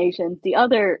dog donations, the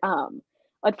other,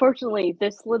 unfortunately,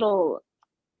 this little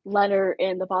letter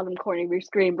in the bottom corner of your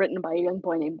screen written by a young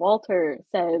boy named Walter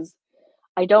says,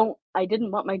 I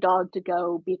didn't want my dog to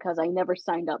go because I never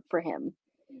signed up for him.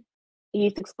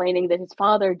 He's explaining that his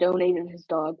father donated his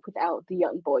dog without the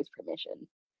young boy's permission.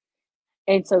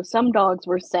 And so some dogs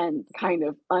were sent kind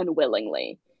of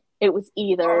unwillingly. It was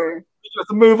either...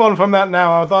 Let's move on from that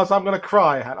now. Otherwise I'm going to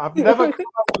cry. I've never cried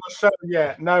on the show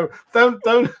yet. No, don't,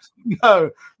 no.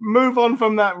 Move on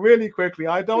from that really quickly.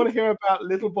 I don't want to hear about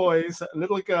little boys,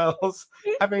 little girls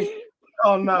having...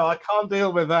 Oh, no, I can't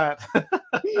deal with that.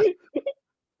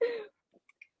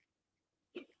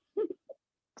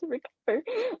 To recover.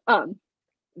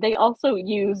 They also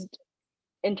used,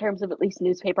 in terms of at least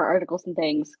newspaper articles and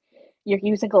things, you're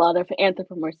using a lot of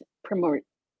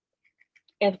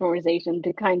anthropomorphization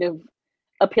to kind of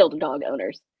appeal to dog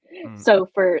owners. So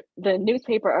for the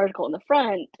newspaper article in the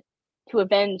front, to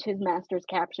avenge his master's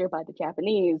capture by the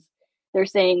Japanese, they're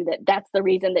saying that that's the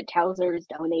reason that Towser is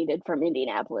donated from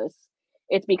Indianapolis.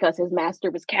 It's because his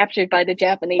master was captured by the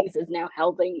Japanese, is now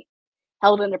held in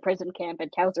a prison camp,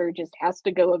 and Towser just has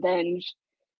to go avenge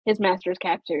his master's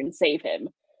capture and save him.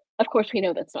 Of course, we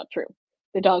know that's not true.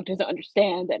 The dog doesn't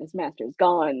understand that his master's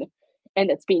gone and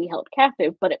that's being held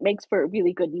captive, but it makes for a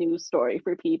really good news story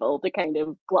for people to kind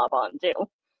of glob onto.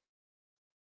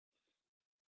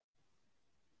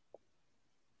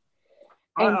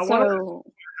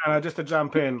 Just to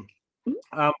jump in,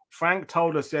 Frank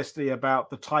told us yesterday about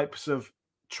the types of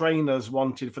trainers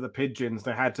wanted for the pigeons.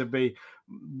 They had to be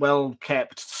well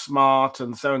kept, smart,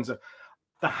 and so and so.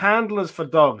 the handlers for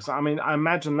dogs, I mean, I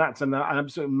imagine that's an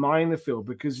absolute minefield,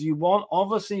 because you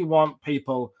obviously want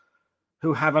people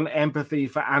who have an empathy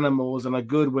for animals and are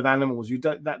good with animals. You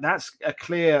don't, that's a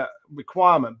clear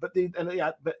requirement. But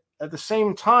but at the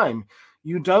same time,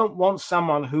 you don't want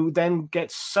someone who then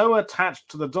gets so attached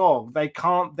to the dog they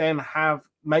can't then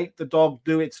make the dog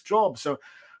do its job. So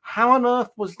how on earth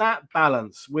was that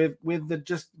balance with the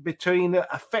just between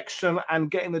the affection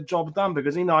and getting the job done?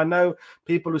 Because, you know, I know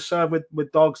people who serve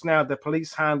with dogs now, the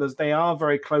police handlers, they are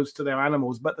very close to their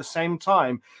animals, but at the same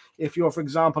time, if you're, for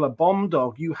example, a bomb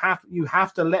dog, you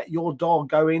have to let your dog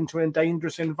go into a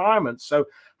dangerous environment. So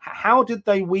how did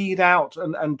they weed out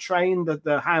and train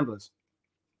the handlers?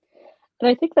 And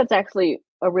I think that's actually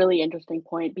a really interesting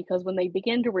point, because when they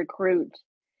begin to recruit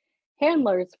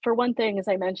handlers, for one thing, as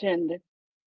I mentioned,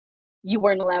 you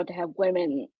weren't allowed to have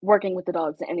women working with the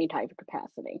dogs in any type of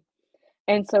capacity.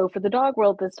 And so for the dog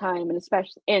world this time, and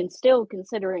especially, and still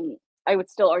considering, I would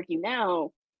still argue now,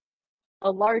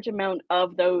 a large amount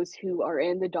of those who are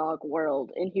in the dog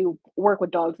world and who work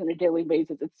with dogs on a daily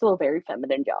basis, it's still a very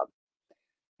feminine job.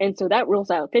 And so that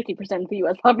rules out 50% of the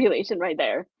US population right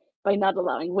there by not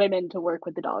allowing women to work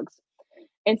with the dogs.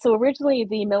 And so originally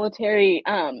the military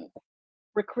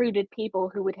recruited people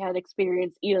who had had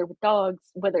experience either with dogs,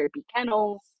 whether it be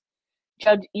kennels.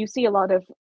 You see a lot of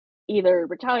either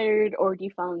retired or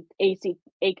defunct AKC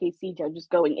judges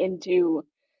going into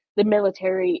the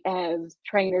military as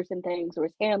trainers and things, or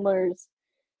as handlers.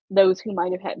 Those who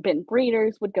might have been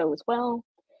breeders would go as well.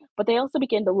 But they also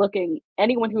began to looking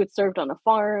anyone who had served on a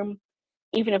farm,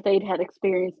 even if they'd had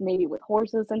experience maybe with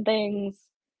horses and things,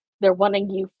 they're wanting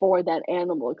you for that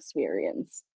animal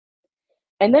experience.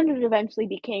 And then it eventually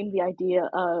became the idea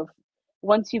of,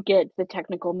 once you get the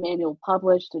technical manual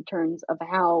published in terms of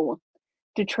how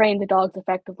to train the dogs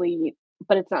effectively,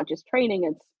 but it's not just training,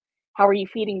 it's how are you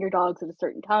feeding your dogs at a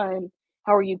certain time?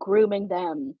 How are you grooming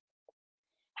them?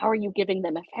 How are you giving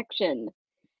them affection?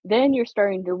 Then you're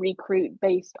starting to recruit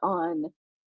based on,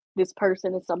 this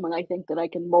person is someone I think that I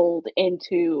can mold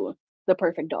into the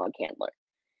perfect dog handler.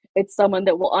 It's someone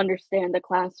that will understand the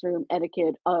classroom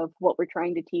etiquette of what we're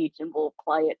trying to teach and will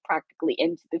apply it practically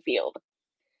into the field.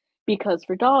 Because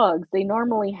for dogs, they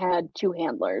normally had two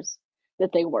handlers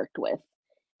that they worked with.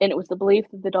 And it was the belief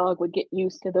that the dog would get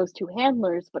used to those two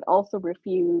handlers, but also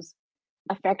refuse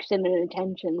affection and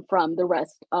attention from the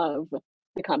rest of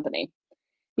the company.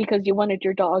 Because you wanted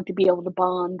your dog to be able to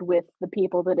bond with the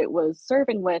people that it was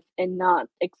serving with and not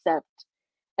accept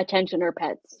attention or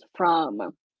pets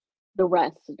from the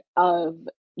rest of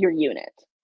your unit.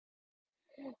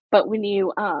 But when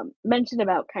you mentioned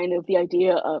about kind of the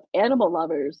idea of animal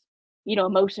lovers, you know,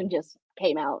 emotion just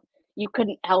came out. You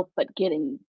couldn't help but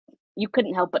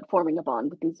forming a bond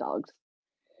with these dogs,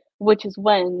 which is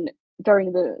when,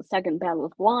 during the Second Battle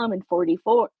of Guam in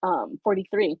 44, I'm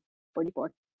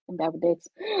bad with dates.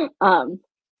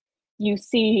 You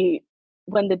see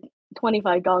when the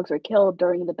 25 dogs are killed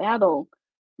during the battle,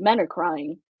 men are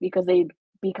crying because they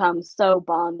become so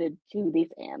bonded to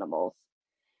these animals.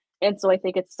 And so I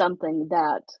think it's something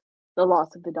that the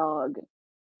loss of the dog,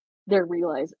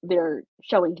 they're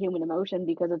showing human emotion,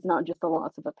 because it's not just the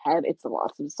loss of a pet, it's the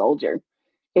loss of a soldier.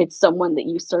 It's someone that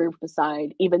you served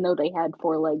beside, even though they had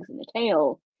 4 legs and a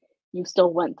tail, you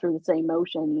still went through the same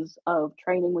motions of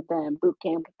training with them, boot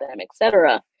camp with them,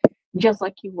 etc., just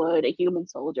like you would a human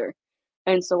soldier.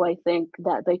 And so I think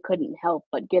that they couldn't help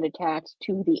but get attached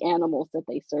to the animals that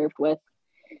they served with.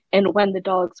 And when the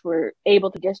dogs were able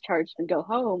to discharge and go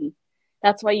home,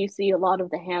 that's why you see a lot of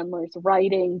the handlers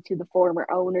writing to the former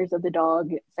owners of the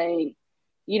dog saying,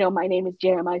 you know, my name is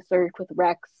Jim, I served with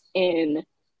Rex on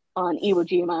Iwo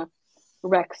Jima.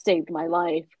 Rex saved my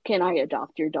life. Can I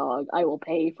adopt your dog? I will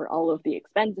pay for all of the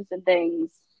expenses and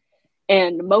things.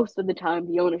 And most of the time,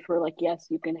 the owners were like, yes,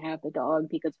 you can have the dog,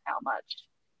 because of how much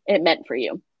it meant for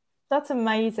you. That's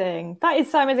amazing. That is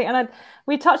so amazing. And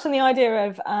we touched on the idea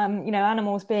of, you know,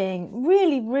 animals being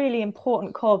really, really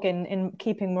important cog in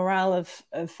keeping morale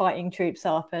of fighting troops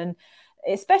up. And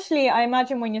especially, I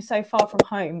imagine, when you're so far from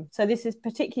home. So this is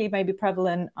particularly maybe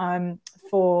prevalent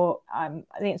for, I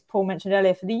think it's Paul mentioned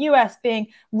earlier, for the US being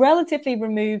relatively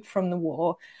removed from the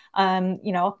war,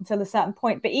 you know, up until a certain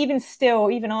point. But even still,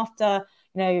 even after,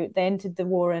 you know, they entered the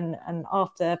war and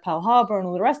after Pearl Harbor and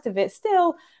all the rest of it,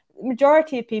 still,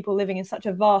 majority of people living in such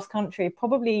a vast country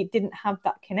probably didn't have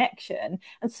that connection.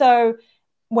 And so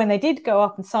when they did go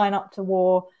up and sign up to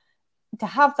war, to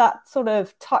have that sort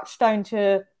of touchstone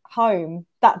to home,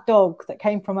 that dog that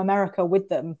came from America with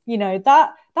them, you know,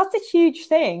 that's a huge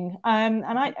thing. And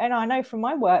I know from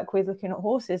my work with looking at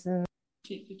horses and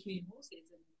between horses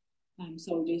and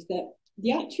soldiers, that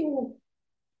the actual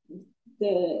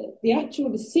the actual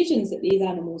decisions that these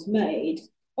animals made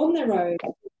on their own,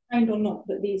 trained or not,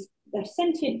 but they're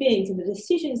sentient beings, and the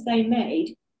decisions they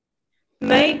made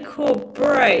make or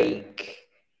break.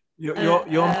 Your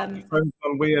microphone's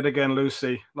gone weird again,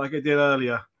 Lucy, like it did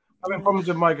earlier. Having problems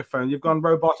with microphone. You've gone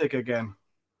robotic again.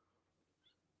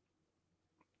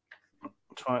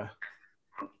 Try.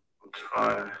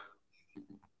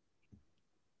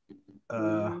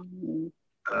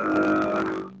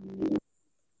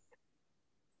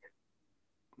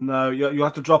 No, you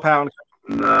have to drop out.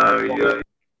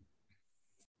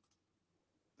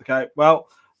 Okay, well,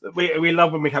 we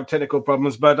love when we have technical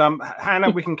problems, but Hannah,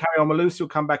 we can carry on. Lucy will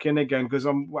come back in again because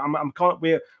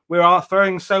we are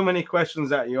throwing so many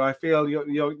questions at you. I feel you're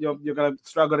going to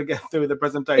struggle to get through the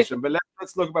presentation. But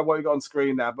let's look at what we got on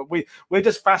screen now. But we're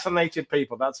just fascinated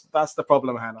people. That's the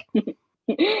problem, Hannah.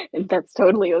 That's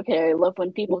totally okay. I love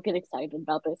when people get excited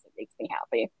about this. It makes me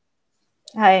happy.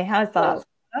 Hey, how's that?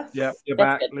 Yeah, you're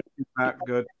back. Lucy's back.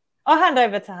 Good. I'll hand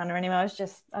over to Hannah anyway. I was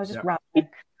just rambling.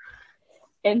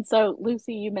 And so,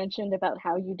 Lucy, you mentioned about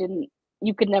how you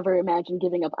could never imagine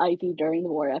giving up IV during the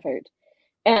war effort.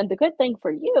 And the good thing for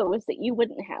you is that you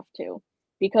wouldn't have to,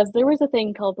 because there was a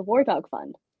thing called the War Dog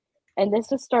Fund. And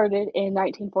this was started in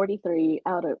 1943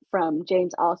 from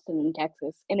James Austin in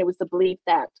Texas. And it was the belief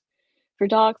that for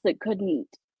dogs that couldn't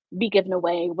be given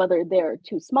away, whether they're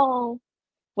too small,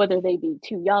 whether they be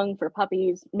too young for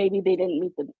puppies, maybe they didn't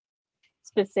meet the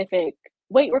specific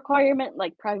weight requirement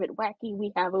like Private Wacky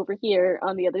we have over here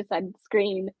on the other side of the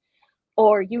screen,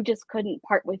 or you just couldn't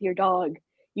part with your dog,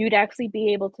 you'd actually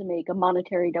be able to make a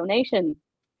monetary donation,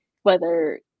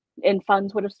 and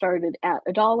funds would have started at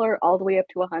 $1 all the way up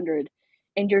to $100,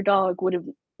 and your dog would have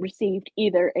received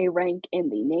either a rank in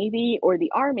the Navy or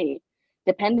the Army,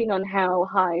 depending on how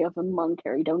high of a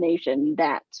monetary donation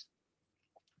that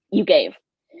you gave.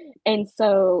 And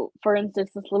so, for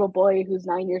instance, this little boy who's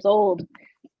 9 years old,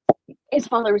 his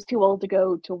father was too old to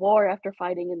go to war after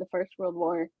fighting in the First World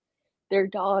War. Their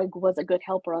dog was a good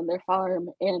helper on their farm,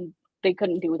 and they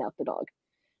couldn't do without the dog.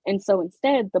 And so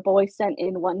instead, the boy sent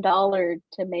in $1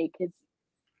 to make his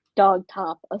dog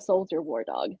top a soldier war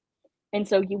dog. And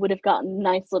so you would have gotten a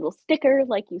nice little sticker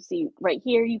like you see right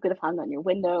here. You could have hung on your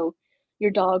window.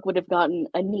 Your dog would have gotten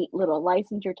a neat little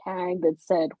licensure tag that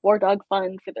said War Dog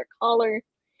Fund for their collar.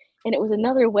 And it was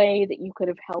another way that you could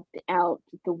have helped out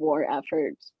the war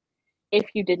effort if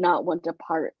you did not want to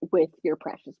part with your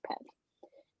precious pet.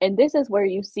 And this is where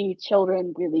you see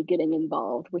children really getting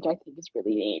involved, which I think is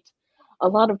really neat. A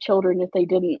lot of children, if they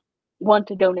didn't want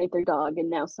to donate their dog, and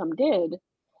now some did,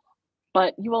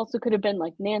 but you also could have been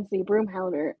like Nancy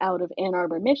Broomhounder out of Ann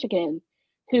Arbor, Michigan,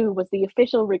 who was the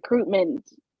official recruitment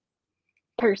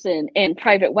person, and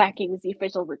Private Wacky was the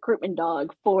official recruitment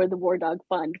dog for the War Dog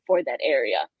Fund for that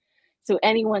area. So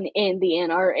anyone in the Ann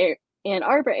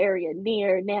Arbor area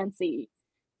near Nancy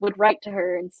would write to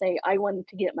her and say, I wanted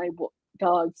to get my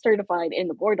dog certified in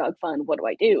the War Dog Fund. What do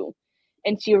I do?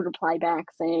 And she would reply back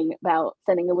saying about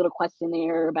sending a little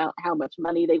questionnaire about how much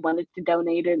money they wanted to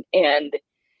donate, and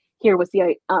here was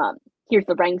here's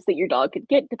the ranks that your dog could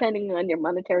get depending on your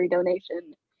monetary donation.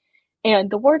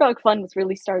 And the War Dog Fund was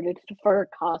really started to defer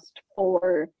cost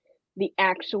for the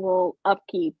actual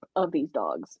upkeep of these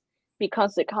dogs,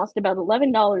 because it cost about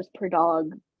 $11 per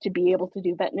dog to be able to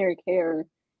do veterinary care,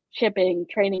 shipping,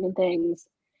 training, and things.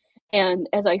 And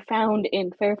as I found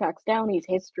in Fairfax Downey's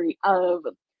history of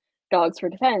Dogs for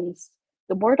Defense,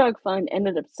 the War Dog Fund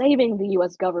ended up saving the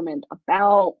U.S. government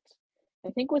about, I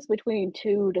think it was between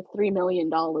 $2 to $3 million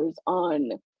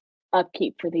on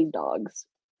upkeep for these dogs,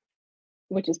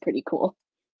 which is pretty cool.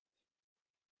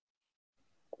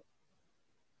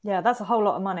 Yeah, that's a whole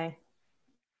lot of money.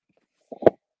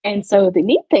 And so the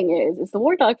neat thing is the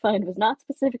War Dog Fund was not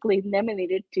specifically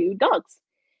nominated to dogs.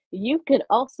 You could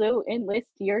also enlist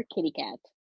your kitty cat,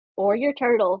 or your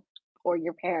turtle, or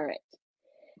your parrot.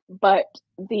 But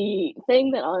the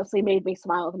thing that honestly made me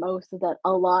smile the most is that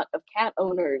a lot of cat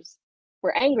owners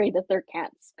were angry that their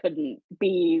cats couldn't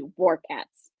be war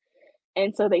cats.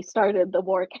 And so they started the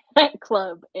War Cat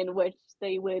Club, in which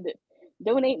they would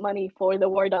donate money for the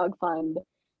War Dog Fund,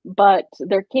 but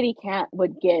their kitty cat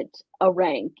would get a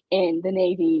rank in the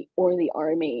Navy or the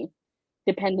Army,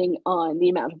 depending on the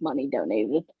amount of money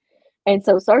donated. And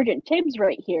so Sergeant Tibbs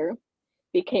right here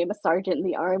became a sergeant in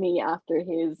the Army after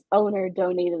his owner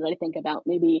donated, I think, about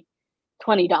maybe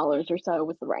 $20 or so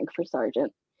was the rank for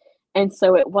sergeant. And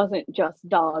so it wasn't just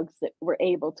dogs that were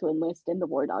able to enlist in the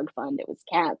War Dog Fund. It was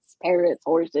cats, parrots,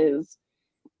 horses,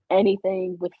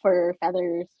 anything with fur,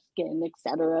 feathers, skin,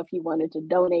 etc. If you wanted to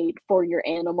donate for your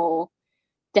animal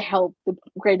to help the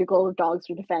greater goal of Dogs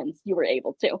for Defense, you were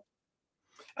able to.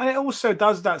 And it also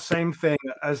does that same thing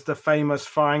as the famous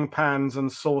frying pans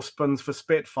and saucepans for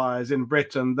Spitfires in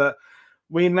Britain, that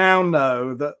we now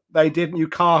know that you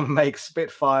can't make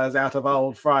Spitfires out of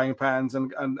old frying pans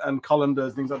and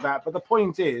colanders, things like that. But the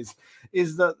point is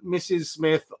that Mrs.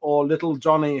 Smith or little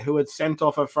Johnny, who had sent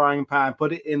off a frying pan,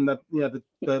 put it in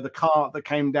the cart that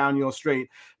came down your street.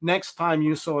 Next time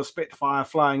you saw a Spitfire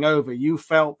flying over, you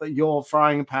felt that your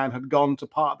frying pan had gone to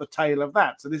part of the tail of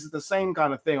that. So this is the same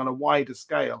kind of thing on a wider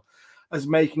scale, as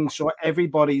making sure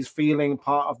everybody's feeling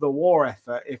part of the war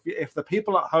effort. If the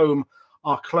people at home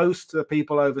are close to the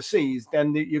people overseas,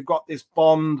 then you've got this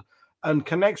bond and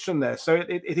connection there. So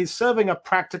it is serving a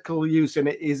practical use, and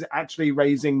it is actually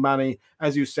raising money.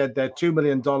 As you said there, $2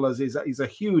 million is a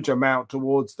huge amount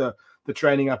towards the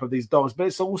training up of these dogs, but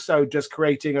it's also just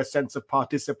creating a sense of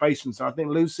participation. So I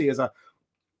think Lucy, as a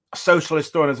social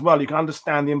historian as well, you can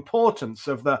understand the importance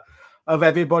of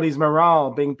everybody's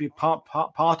morale being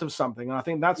part of something. And I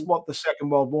think that's what the Second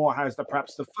World War has that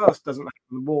perhaps the first doesn't have,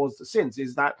 the wars since,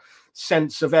 is that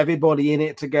sense of everybody in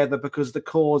it together because the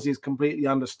cause is completely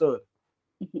understood.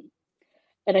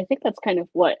 And I think that's kind of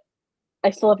what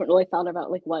I still haven't really thought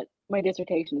about, like what my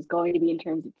dissertation is going to be in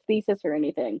terms of thesis or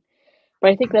anything.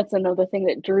 But I think that's another thing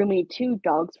that drew me to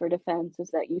Dogs for Defense,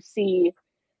 is that you see,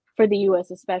 for the US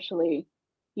especially,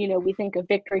 you know, we think of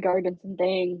victory gardens and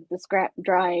things, the scrap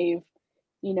drive,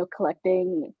 you know,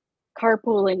 collecting,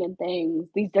 carpooling and things,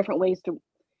 these different ways to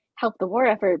help the war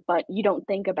effort, but you don't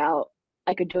think about,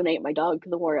 I could donate my dog to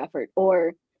the war effort,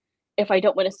 or if I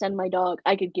don't want to send my dog,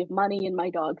 I could give money in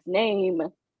my dog's name,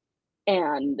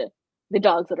 and the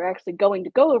dogs that are actually going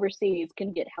to go overseas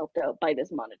can get helped out by this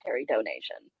monetary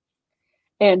donation.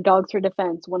 And Dogs for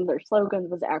Defense, one of their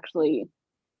slogans was actually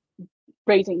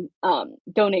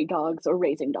donate dogs or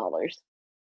raising dollars.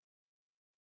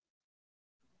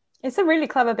 It's a really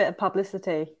clever bit of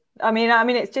publicity. I mean,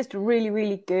 it's just really,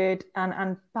 really good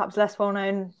and perhaps less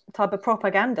well-known type of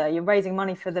propaganda. You're raising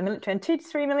money for the military, and $2 to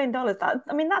 $3 million.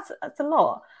 That's a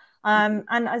lot. And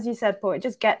as you said, Paul,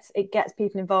 it gets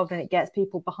people involved and it gets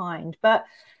people behind. But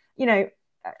you know,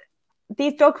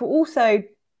 these dogs were also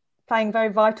playing a very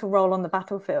vital role on the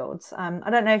battlefields. I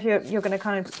don't know if you're going to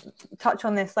kind of touch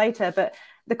on this later, but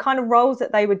the kind of roles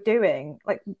that they were doing,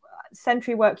 like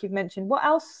sentry work you've mentioned, what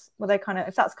else were they kind of,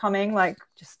 if that's coming, like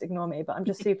just ignore me, but I'm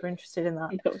just super interested in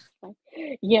that.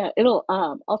 Yeah,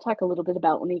 I'll talk a little bit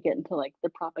about when we get into like the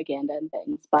propaganda and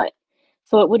things, but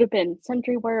so it would have been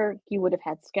sentry work, you would have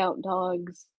had scout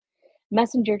dogs,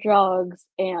 messenger dogs,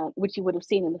 and which you would have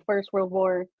seen in the First World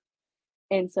War.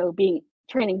 And so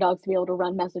training dogs to be able to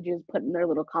run messages, put in their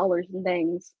little collars and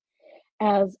things.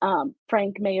 As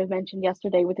Frank may have mentioned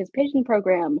yesterday with his pigeon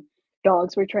program,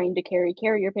 dogs were trained to carry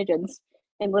carrier pigeons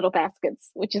in little baskets,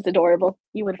 which is adorable.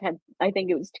 You would have had, I think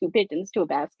it was 2 pigeons to a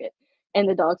basket, and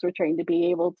the dogs were trained to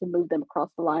be able to move them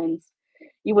across the lines.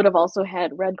 You would have also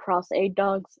had Red Cross aid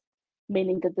dogs,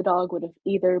 meaning that the dog would have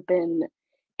either been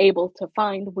able to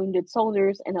find wounded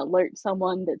soldiers and alert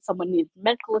someone that someone needed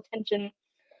medical attention,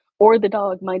 or the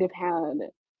dog might have had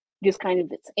just kind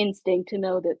of its instinct to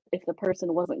know that if the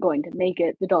person wasn't going to make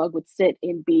it, the dog would sit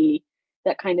and be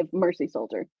that kind of mercy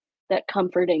soldier, that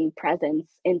comforting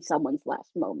presence in someone's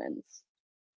last moments.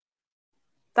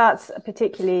 That's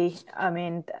particularly, I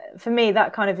mean, for me,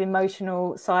 that kind of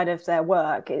emotional side of their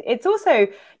work. It's also, you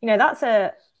know, that's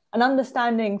an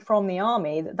understanding from the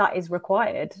army that is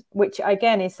required, which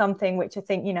again is something which I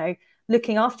think, you know,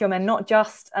 looking after your men, not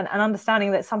just an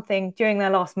understanding that something during their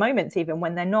last moments, even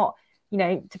when they're not, you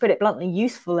know, to put it bluntly,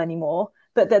 useful anymore,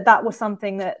 but that was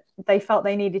something that they felt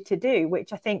they needed to do,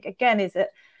 which I think, again, is that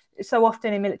so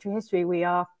often in military history, we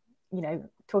are, you know,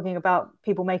 talking about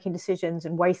people making decisions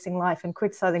and wasting life and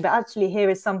criticizing, but actually here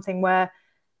is something where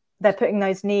they're putting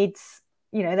those needs,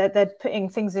 you know, they're putting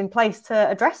things in place to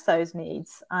address those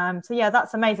needs. So yeah,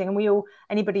 that's amazing. And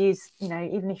anybody who's, you know,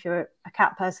 even if you're a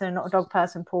cat person and not a dog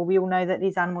person, Paul, we all know that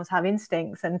these animals have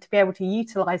instincts, and to be able to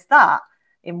utilize that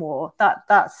in war,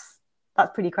 that's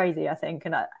pretty crazy, I think.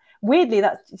 And weirdly,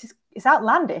 it's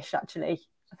outlandish, actually,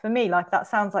 for me. Like, that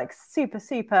sounds like super,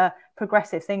 super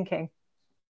progressive thinking.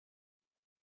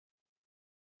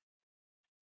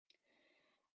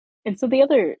 And so the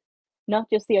other, not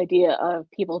just the idea of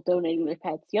people donating their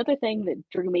pets, the other thing that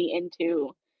drew me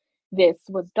into this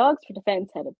was Dogs for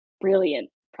Defense had a brilliant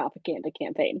propaganda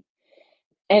campaign.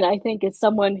 And I think as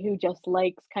someone who just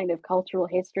likes kind of cultural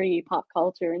history, pop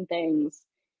culture and things,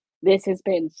 this has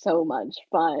been so much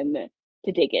fun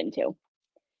to dig into.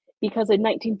 Because in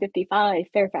 1955,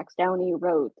 Fairfax Downey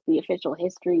wrote the official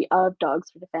history of Dogs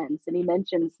for Defense, and he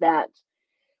mentions that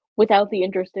without the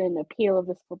interest and appeal of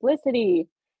this publicity,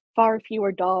 far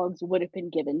fewer dogs would have been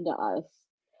given to us.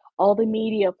 all the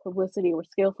media publicity were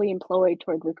skillfully employed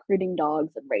toward recruiting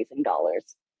dogs and raising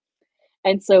dollars.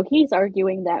 And so he's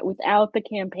arguing that without the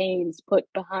campaigns put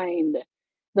behind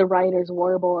the Writers'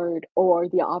 War Board or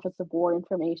the Office of War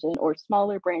Information or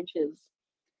smaller branches,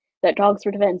 that Dogs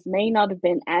for Defense may not have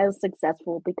been as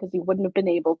successful because he wouldn't have been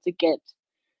able to get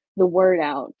the word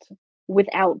out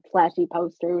without flashy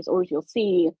posters, or as you'll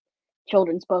see,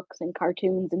 children's books and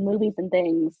cartoons and movies and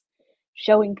things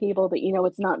showing people that, you know,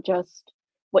 it's not just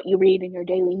what you read in your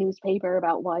daily newspaper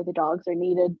about why the dogs are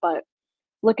needed, but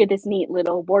look at this neat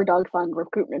little War Dog Fund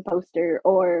recruitment poster,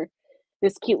 or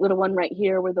this cute little one right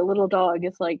here where the little dog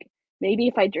is like, maybe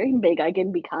if I dream big, I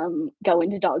can go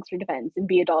into Dogs for Defense and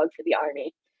be a dog for the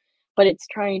army. But it's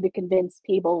trying to convince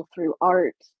people through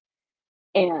art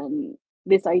and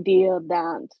this idea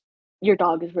that your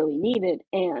dog is really needed,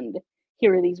 and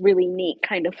here are these really neat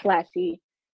kind of flashy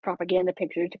propaganda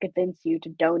pictures to convince you to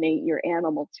donate your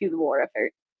animal to the war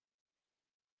effort.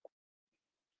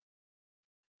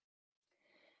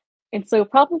 And so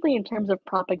probably in terms of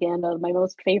propaganda, my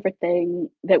most favorite thing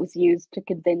that was used to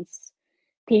convince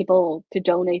people to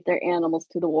donate their animals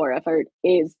to the war effort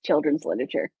is children's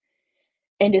literature.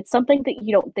 And it's something that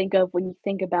you don't think of when you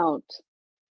think about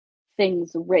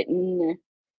things written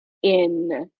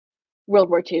in World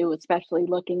War II, especially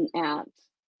looking at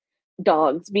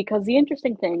dogs, because the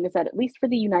interesting thing is that, at least for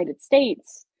the United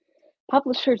States,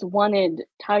 publishers wanted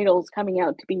titles coming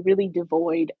out to be really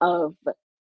devoid of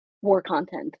war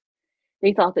content.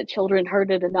 They thought that children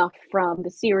heard it enough from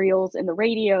the serials and the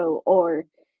radio, or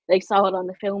they saw it on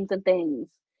the films and things.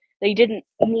 They didn't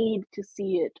need to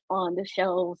see it on the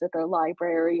shelves at their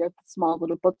library or the small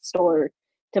little bookstore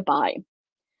to buy.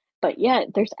 But yet,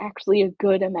 there's actually a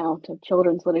good amount of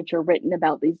children's literature written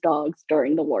about these dogs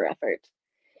during the war effort.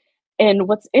 And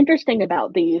what's interesting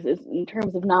about these is, in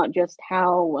terms of not just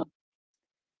how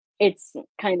it's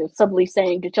kind of subtly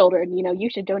saying to children, you know, you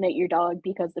should donate your dog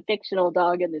because the fictional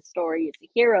dog in this story is the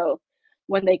hero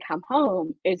when they come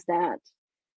home, is that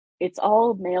it's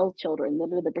all male children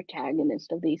that are the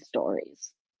protagonist of these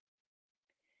stories.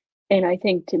 And I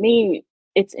think, to me,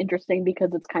 it's interesting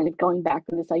because it's kind of going back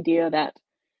to this idea that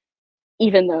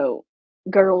even though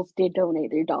girls did donate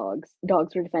their dogs,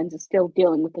 Dogs for Defense is still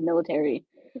dealing with the military,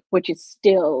 which is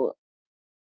still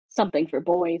something for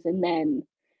boys and men,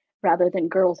 rather than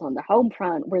girls on the home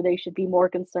front, where they should be more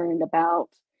concerned about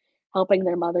helping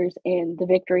their mothers in the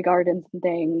victory gardens and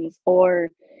things,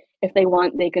 or if they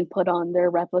want, they can put on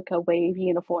their replica wave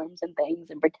uniforms and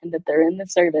things and pretend that they're in the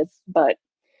service, but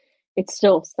it's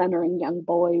still centering young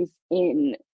boys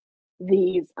in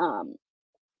these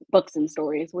books and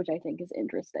stories, which I think is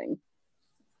interesting.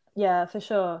 Yeah, for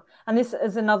sure. And this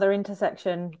is another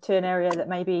intersection to an area that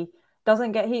maybe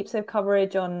doesn't get heaps of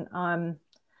coverage on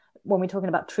when we're talking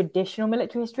about traditional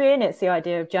military history, and it's the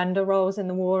idea of gender roles in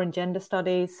the war and gender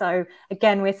studies. So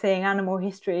again, we're seeing animal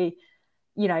history,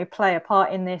 you know, play a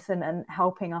part in this and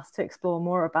helping us to explore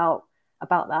more about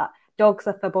that. Dogs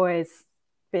are for boys,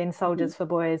 being soldiers for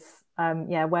boys.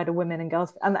 Where do women and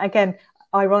girls? And again,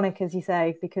 ironic, as you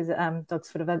say, because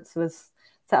Dogs for Defense was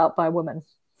set up by a woman.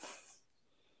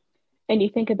 And you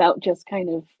think about, just kind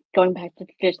of going back to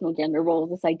traditional gender roles,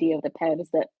 this idea of the pet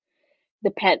is that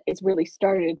the pet is really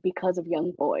started because of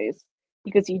young boys,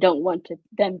 because you don't want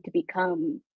them to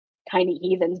become tiny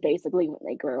heathens basically when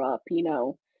they grow up. You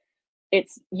know,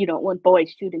 you don't want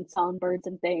boys shooting songbirds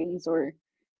and things, or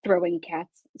throwing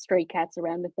stray cats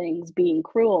around to things, being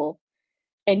cruel.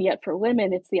 And yet for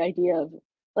women, it's the idea of,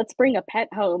 let's bring a pet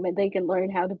home and they can learn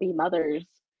how to be mothers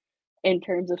in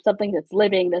terms of something that's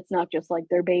living, that's not just like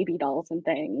their baby dolls and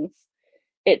things.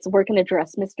 It's, we're going to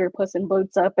dress Mr. Puss in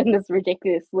Boots up in this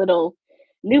ridiculous little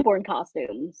newborn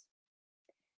costumes,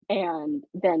 and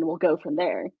then we'll go from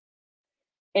there.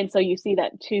 And so you see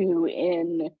that too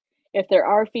if there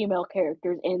are female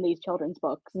characters in these children's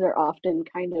books, they're often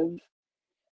kind of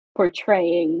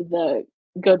portraying the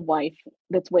good wife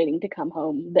that's waiting to come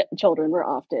home, that children were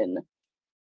often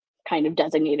kind of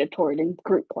designated toward in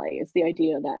group play. Is the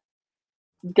idea that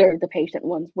they're the patient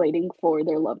ones waiting for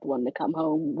their loved one to come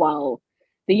home, while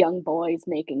the young boys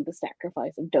making the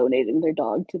sacrifice of donating their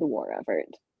dog to the war effort.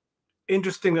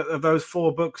 Interesting that of those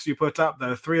 4 books you put up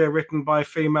there, 3 are written by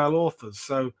female authors.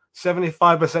 So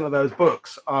 75% of those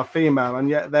books are female, and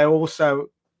yet they're also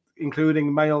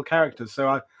including male characters.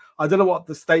 So I don't know what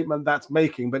the statement that's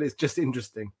making, but it's just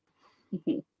interesting.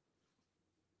 Mm-hmm.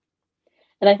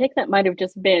 And I think that might have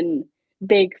just been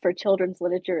big for children's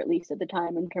literature, at least at the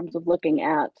time, in terms of looking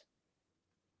at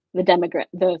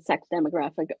the sex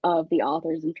demographic of the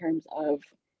authors, in terms of,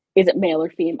 is it male or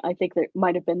female? I think there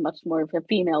might have been much more of a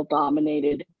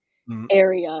female-dominated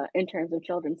area in terms of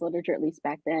children's literature, at least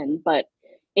back then. But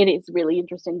it is really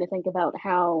interesting to think about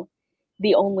how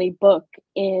the only book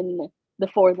in the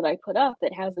 4 that I put up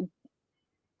that has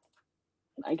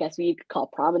I guess you could call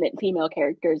prominent female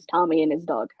characters, Tommy and his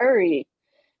dog Hurry,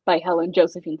 by Helen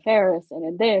Josephine Ferris. And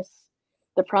in this,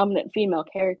 the prominent female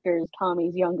character is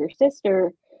Tommy's younger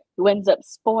sister, who ends up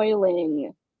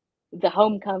spoiling the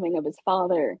homecoming of his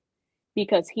father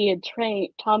because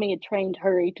Tommy had trained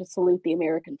Hurry to salute the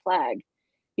American flag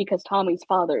because Tommy's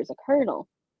father is a colonel.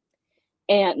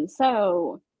 And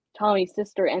so Tommy's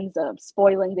sister ends up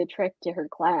spoiling the trick to her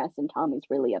class, and Tommy's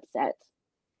really upset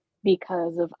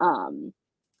because of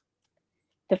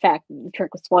the fact that the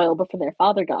trick was spoiled before their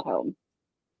father got home.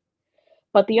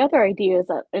 But the other idea is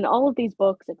that in all of these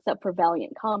books, except for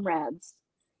Valiant Comrades,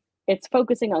 it's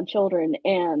focusing on children,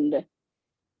 and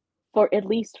at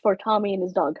least for Tommy and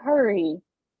his dog Hurry,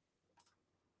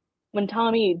 when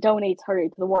Tommy donates Hurry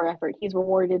to the war effort, he's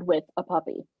rewarded with a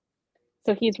puppy.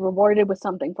 So he's rewarded with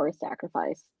something for his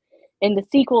sacrifice. In the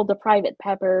sequel to Private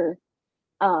Pepper,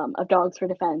 of Dogs for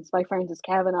Defense by Francis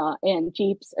Cavanaugh, and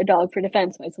Jeeps, A Dog for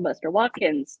Defense by Sylvester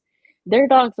Watkins, their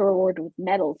dogs are rewarded with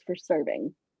medals for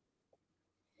serving.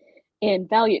 In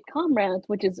Valiant Comrades,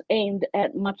 which is aimed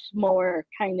at much more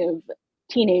kind of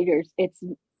teenagers, it's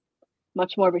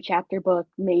much more of a chapter book,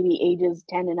 maybe ages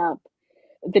 10 and up.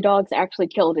 The dog's actually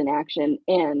killed in action,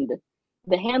 and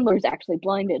the handler's actually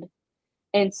blinded.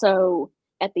 And so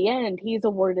at the end, he's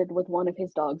awarded with one of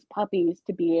his dog's puppies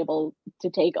to be able to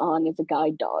take on as a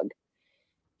guide dog.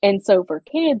 And so for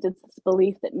kids, it's this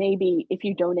belief that maybe if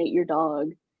you donate your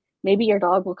dog, maybe your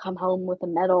dog will come home with a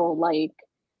medal like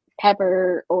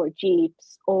Pepper or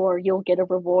Jeeps, or you'll get a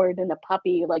reward in a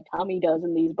puppy like Tommy does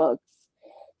in these books.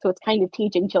 So it's kind of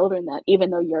teaching children that even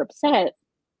though you're upset,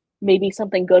 maybe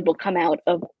something good will come out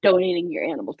of donating your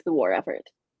animal to the war effort.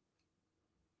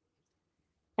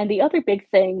 And the other big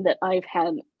thing that I've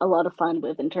had a lot of fun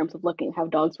with in terms of looking at how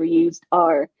dogs were used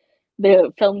are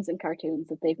the films and cartoons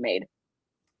that they've made.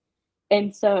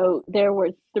 And so there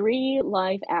were 3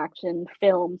 live action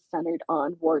films centered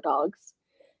on war dogs.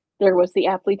 There was the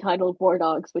aptly titled War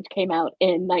Dogs, which came out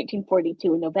in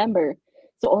 1942 in November.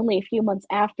 So only a few months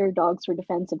after Dogs for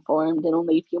Defense had formed, and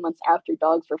only a few months after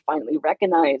dogs were finally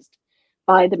recognized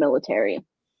by the military.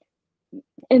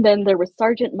 And then there was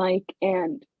Sergeant Mike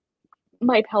and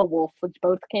My Pal Wolf, which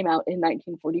both came out in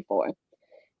 1944.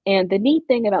 And the neat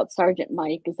thing about Sergeant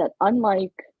Mike is that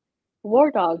unlike War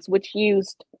Dogs, which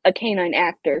used a canine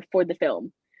actor for the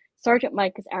film, Sergeant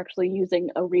Mike is actually using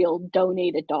a real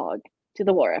donated dog to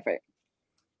the war effort.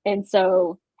 And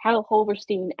so Hal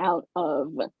Holverstein out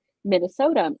of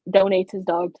Minnesota donates his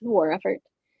dog to the war effort.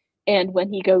 And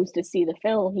when he goes to see the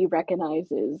film, he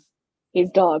recognizes his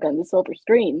dog on the silver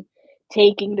screen,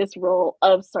 taking this role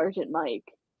of Sergeant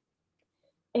Mike.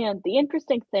 And the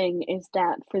interesting thing is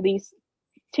that for these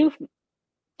two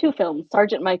films,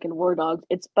 Sergeant Mike and War Dogs,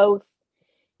 it's both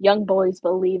young boys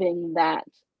believing that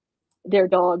their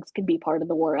dogs can be part of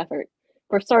the war effort.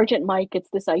 For Sergeant Mike, it's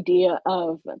this idea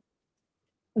of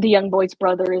the young boy's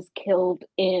brother is killed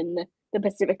in the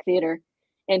Pacific Theater,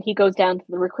 and he goes down to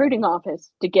the recruiting office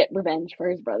to get revenge for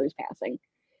his brother's passing.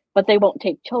 But they won't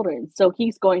take children, so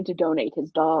he's going to donate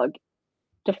his dog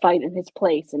to fight in his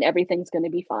place, and everything's going to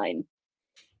be fine.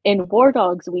 In War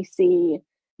Dogs, we see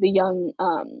the young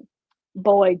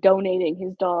boy donating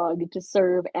his dog to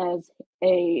serve as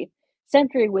a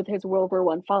sentry with his World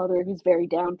War I father, who's very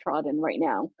downtrodden right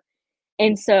now.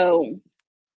 And so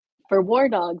for War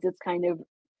Dogs, it's kind of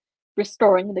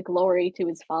restoring the glory to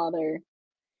his father,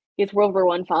 his World War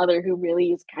I father, who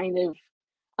really is kind of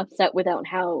upset without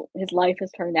how his life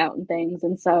has turned out and things.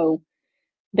 And so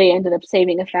they ended up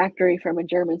saving a factory from a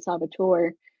German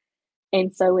saboteur.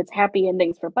 And so it's happy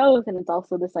endings for both, and it's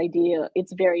also this idea,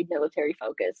 it's very military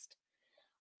focused.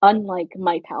 Unlike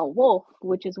My Pal Wolf,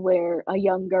 which is where a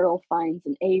young girl finds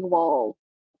an AWOL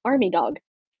army dog,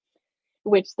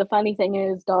 which the funny thing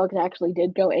is, dogs actually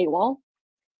did go AWOL,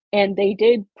 and they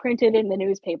did print it in the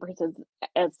newspapers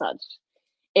as such.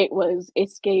 It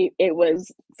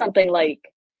was something like,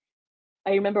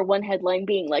 I remember one headline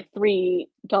being like 3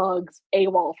 dogs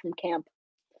AWOL from camp.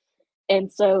 And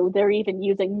so they're even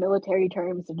using military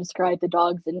terms to describe the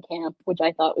dogs in camp, which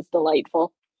I thought was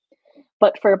delightful.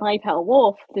 But for My Pal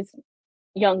Wolf, this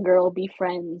young girl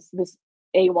befriends this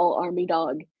AWOL army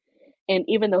dog. And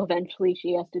even though eventually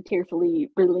she has to tearfully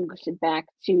relinquish it back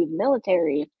to the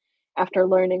military after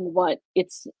learning what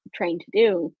it's trained to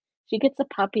do, she gets a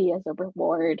puppy as a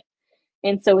reward.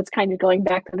 And so it's kind of going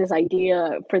back to this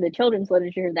idea for the children's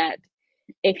literature that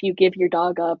if you give your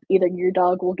dog up, either your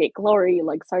dog will get glory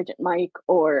like Sergeant Mike,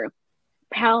 or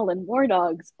pal and war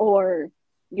dogs, or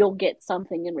you'll get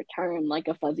something in return, like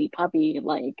a fuzzy puppy,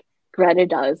 like Greta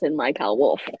does in My Pal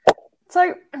Wolf.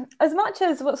 So as much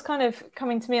as what's kind of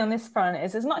coming to me on this front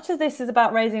is, as much as this is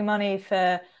about raising money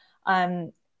for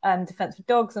Defence for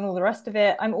Dogs and all the rest of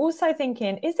it, I'm also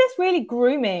thinking, is this really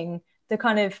grooming the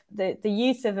kind of the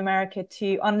youth of America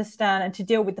to understand and to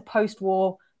deal with the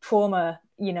post-war trauma,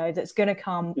 you know, that's going to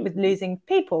come with losing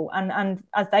people, and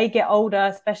as they get older,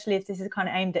 especially if this is kind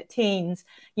of aimed at teens,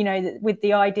 you know, with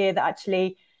the idea that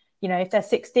actually, you know, if they're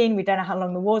 16, we don't know how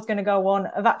long the war's going to go on,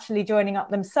 of actually joining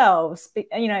up themselves.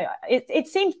 You know, it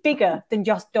seems bigger than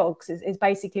just dogs is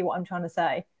basically what I'm trying to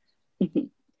say.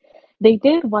 They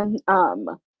did one,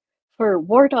 for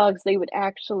war dogs, they would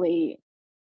actually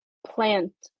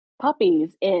plant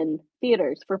puppies in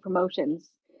theaters for promotions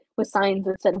with signs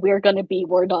that said, "We're going to be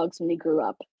war dogs when we grew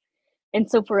up." And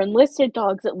so for enlisted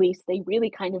dogs, at least, they really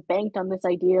kind of banked on this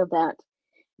idea that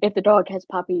if the dog has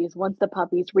puppies, once the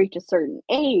puppies reach a certain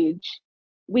age,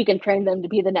 we can train them to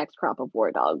be the next crop of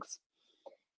war dogs.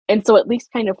 And so at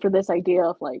least kind of for this idea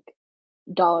of like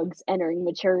dogs entering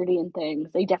maturity and things,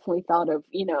 they definitely thought of,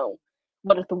 you know,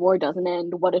 what if the war doesn't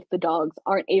end? What if the dogs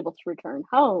aren't able to return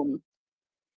home?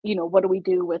 You know, what do we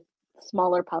do with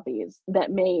smaller puppies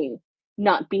that may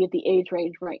not be at the age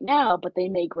range right now, but they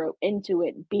may grow into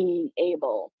it being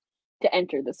able to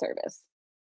enter the service?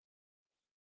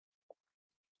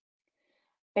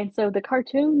 And so the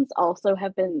cartoons also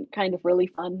have been kind of really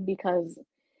fun because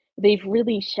they've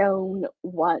really shown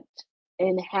what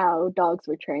and how dogs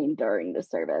were trained during the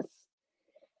service.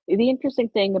 The interesting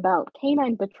thing about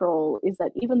Canine Patrol is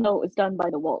that even though it was done by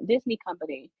the Walt Disney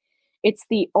Company, it's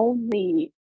the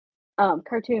only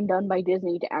cartoon done by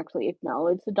Disney to actually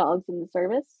acknowledge the dogs in the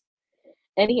service.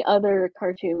 Any other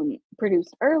cartoon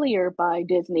produced earlier by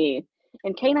Disney,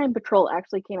 and Canine Patrol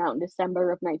actually came out in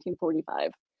December of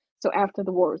 1945. So after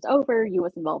the war was over,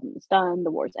 U.S. involvement was done,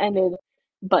 the wars ended,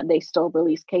 but they still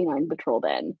released Canine Patrol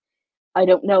then. I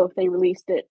don't know if they released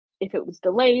it, if it was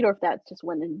delayed, or if that's just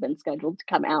when it had been scheduled to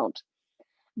come out.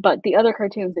 But the other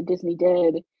cartoons that Disney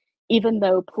did, even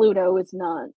though Pluto is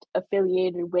not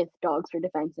affiliated with Dogs for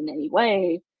Defense in any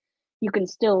way, you can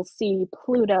still see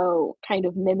Pluto kind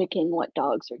of mimicking what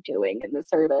dogs are doing in the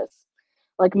service.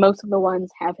 Like most of the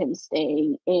ones have him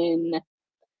staying in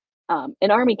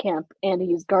an army camp, and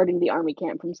he's guarding the army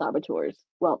camp from saboteurs.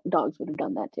 Well, dogs would have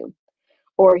done that too.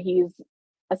 Or he's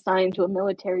assigned to a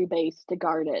military base to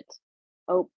guard it.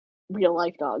 Oh, real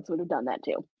life dogs would have done that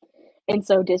too. And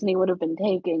so Disney would have been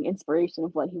taking inspiration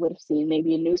of what he would have seen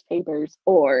maybe in newspapers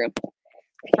or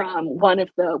from one of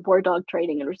the war dog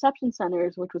training and reception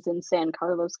centers, which was in San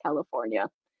Carlos, California.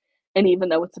 And even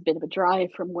though it's a bit of a drive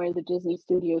from where the Disney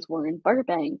studios were in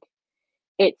Burbank,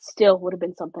 it still would have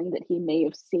been something that he may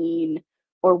have seen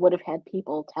or would have had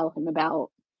people tell him about,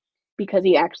 because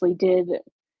he actually did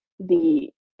the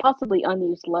possibly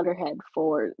unused letterhead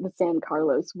for the San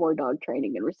Carlos War Dog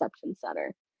Training and Reception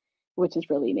Center, which is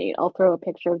really neat. I'll throw a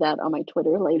picture of that on my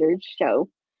Twitter later to show,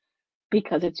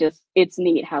 because it's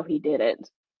neat how he did it.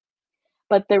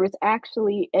 But there was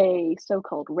actually a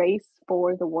so-called race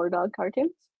for the War Dog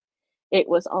cartoons. It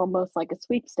was almost like a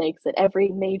sweepstakes that every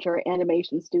major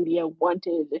animation studio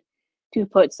wanted to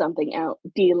put something out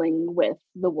dealing with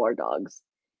the war dogs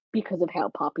because of how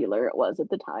popular it was at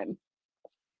the time.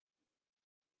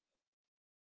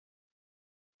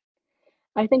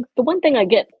 I think the one thing I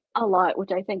get a lot,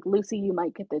 which I think, Lucy, you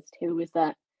might get this too, is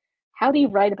that how do you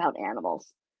write about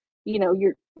animals? You know,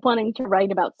 you're wanting to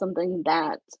write about something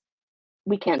that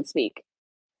we can't speak.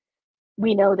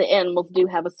 We know the animals do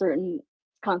have a certain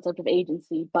concept of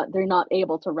agency, but they're not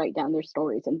able to write down their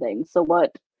stories and things. So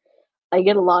what I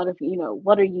get a lot of, you know,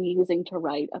 what are you using to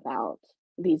write about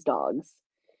these dogs?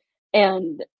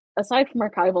 And aside from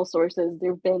archival sources,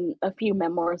 there have been a few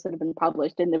memoirs that have been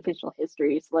published in official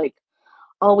histories. Like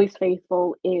Always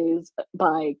Faithful is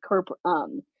by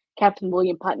Captain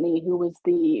William Putney, who was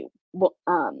the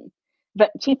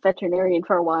chief veterinarian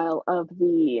for a while of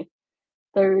the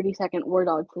 32nd War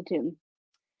Dog Platoon,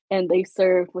 and they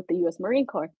served with the U.S. Marine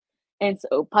Corps. And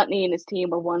so Putney and his team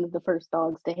were one of the first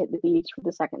dogs to hit the beach for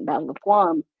the Second Battle of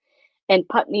Guam. And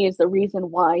Putney is the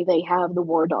reason why they have the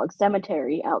War Dog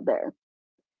Cemetery out there.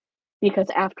 Because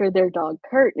after their dog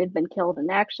Kurt had been killed in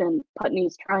action,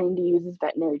 Putney's trying to use his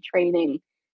veterinary training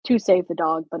to save the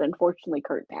dog, but unfortunately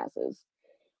Kurt passes.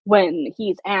 When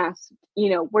he's asked, you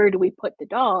know, where do we put the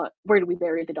dog? Where do we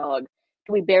bury the dog?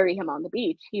 Do we bury him on the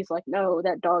beach? He's like, no,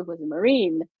 that dog was a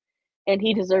Marine, and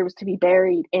he deserves to be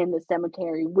buried in the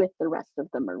cemetery with the rest of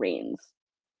the Marines.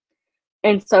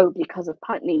 And so because of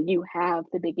Putney, you have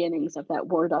the beginnings of that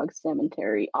War Dog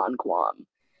Cemetery on Guam,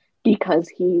 because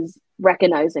he's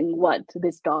recognizing what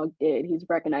this dog did. He's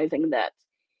recognizing that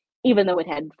even though it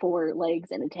had 4 legs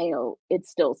and a tail, it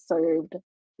still served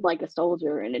like a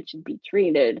soldier and it should be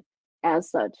treated as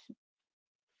such.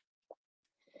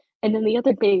 And then the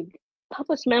other big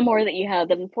published memoir that you have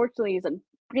that unfortunately is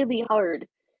really hard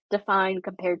to find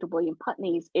compared to William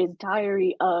Putney's is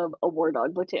Diary of a War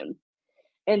Dog Platoon.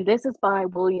 And this is by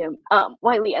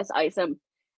Wiley S. Isom.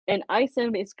 And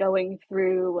Isom is going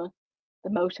through the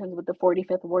motions with the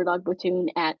 45th War Dog Platoon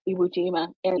at Iwo Jima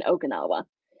and Okinawa.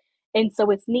 And so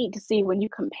it's neat to see when you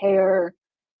compare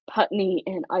Putney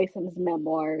and Isom's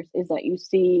memoirs is that you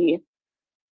see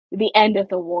the end of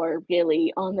the war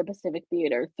really on the Pacific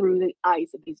Theater through the eyes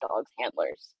of these dogs'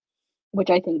 handlers, which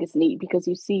I think is neat because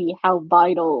you see how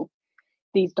vital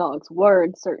these dogs were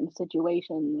in certain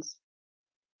situations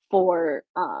for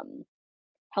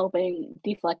helping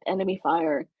deflect enemy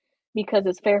fire. Because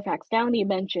as Fairfax Downey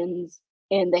mentions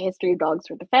in The History of Dogs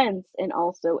for Defense, and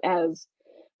also as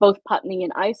both Putney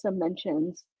and Isom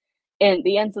mentions in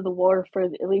the ends of the war for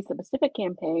at least the Pacific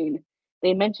campaign,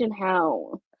 they mention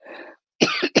how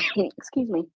excuse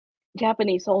me,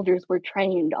 Japanese soldiers were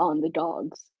trained on the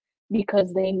dogs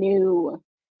because they knew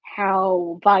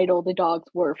how vital the dogs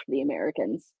were for the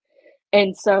Americans.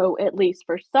 And so, at least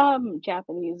for some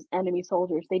Japanese enemy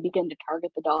soldiers, they begin to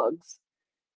target the dogs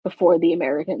before the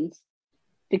Americans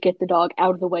to get the dog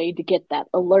out of the way, to get that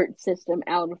alert system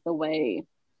out of the way.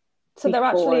 So they're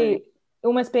actually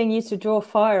almost being used to draw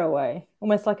fire away,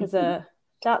 almost like as a,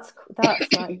 that's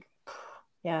like,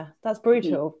 yeah, that's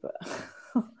brutal. But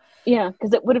yeah,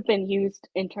 because it would have been used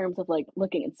in terms of like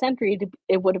looking at sentry,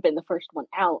 it would have been the first one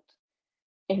out.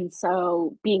 And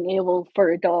so being able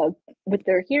for a dog with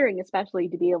their hearing, especially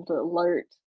to be able to alert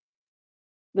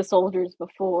the soldiers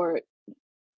before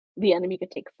the enemy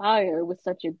could take fire was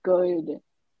such a good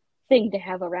thing to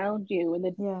have around you. And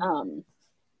the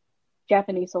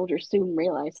Japanese soldiers soon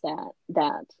realized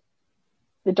that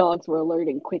the dogs were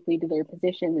alerting quickly to their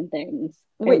position and things.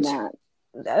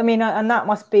 And that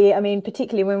must be,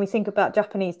 particularly when we think about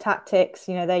Japanese tactics,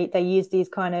 they use these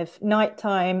kind of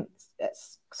nighttime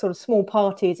sort of small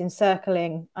parties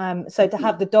encircling. So to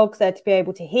have the dogs there to be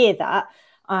able to hear that,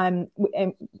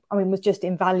 was just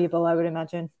invaluable, I would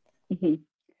imagine. Mm-hmm.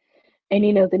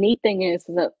 And, the neat thing is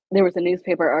that there was a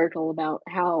newspaper article about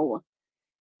how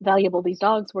valuable these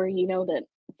dogs were. That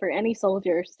for any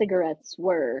soldier, cigarettes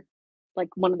were like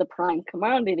one of the prime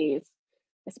commodities,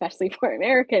 especially for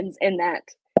Americans, and that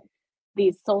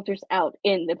these soldiers out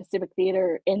in the Pacific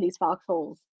Theater in these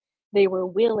foxholes, they were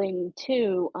willing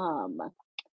to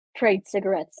trade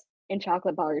cigarettes and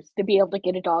chocolate bars to be able to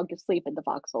get a dog to sleep in the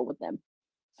foxhole with them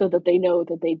so that they know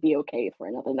that they'd be okay for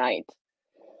another night.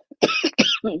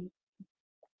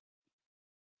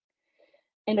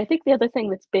 And I think the other thing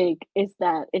that's big is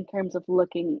that in terms of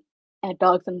looking at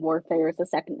dogs in warfare as a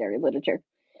secondary literature,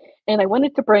 and I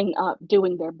wanted to bring up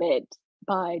Doing Their Bit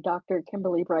by Dr.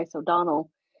 Kimberly Bryce O'Donnell,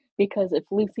 because if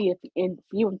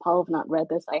you and Paul have not read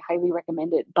this, I highly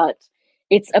recommend it, but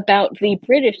it's about the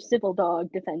British Civil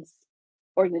Dog Defense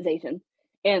Organization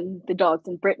and the dogs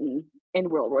in Britain in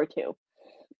World War II.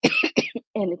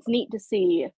 And it's neat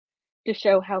to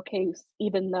show how case,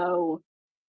 even though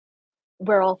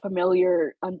we're all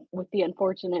familiar with the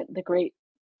unfortunate,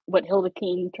 what Hilda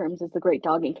King terms as the Great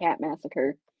Dog and Cat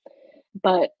Massacre,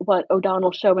 but what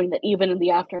O'Donnell's showing that even in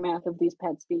the aftermath of these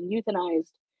pets being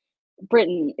euthanized,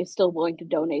 Britain is still willing to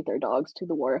donate their dogs to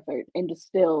the war effort and to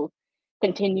still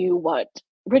continue what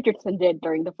Richardson did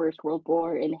during the First World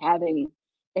War in having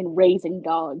and raising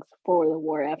dogs for the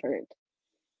war effort.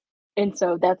 And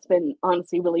so that's been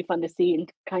honestly really fun to see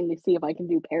and kind of see if I can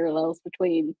do parallels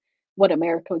between what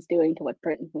America was doing to what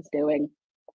Britain was doing.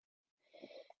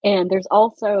 And there's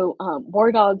also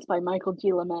War Dogs by Michael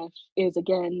G. Lameche is,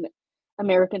 again,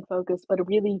 American focused, but a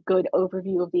really good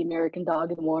overview of the American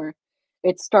dog in war.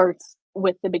 It starts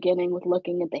with the beginning with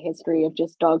looking at the history of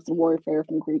just dogs in warfare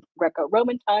from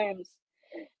Greco-Roman times,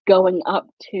 going up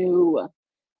to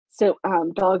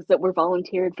dogs that were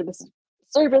volunteered for the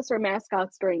service or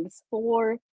mascots during the Civil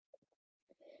War,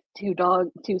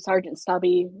 to Sergeant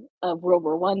Stubby of World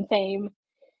War I fame,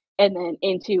 and then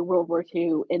into World War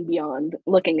II and beyond,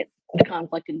 looking at the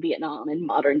conflict in Vietnam and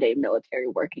modern day military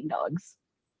working dogs.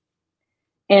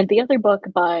 And the other book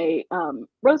by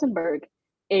Rosenberg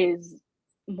is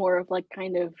more of like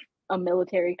kind of a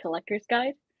military collector's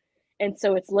guide. And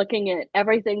so it's looking at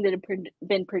everything that had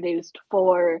been produced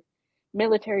for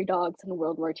military dogs in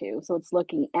World War II. So it's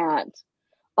looking at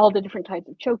all the different types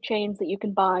of choke chains that you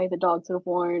can buy, the dogs have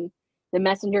worn, the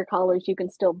messenger collars you can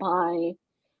still buy,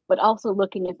 but also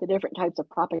looking at the different types of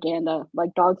propaganda.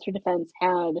 Like Dogs for Defense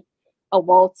had a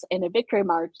waltz and a victory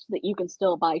march that you can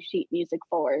still buy sheet music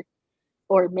for,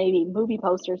 or maybe movie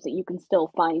posters that you can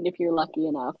still find if you're lucky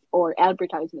enough, or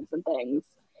advertisements and things.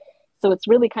 So it's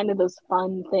really kind of those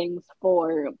fun things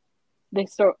for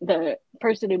the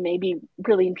person who may be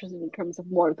really interested in terms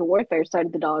of more of the warfare side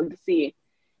of the dog to see,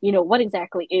 what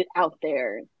exactly is out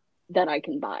there that I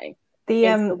can buy.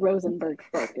 The Rosenberg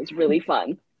book is really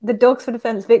fun. The Dogs for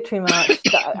Defense Victory March.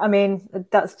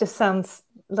 That just sounds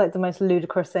like the most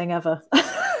ludicrous thing ever.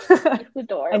 It's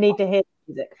adorable. I need to hear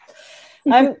the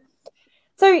music.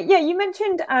 So yeah, you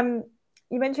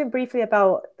mentioned briefly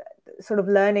about sort of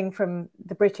learning from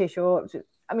the British,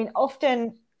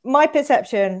 often my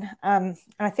perception, and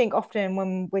I think often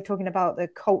when we're talking about the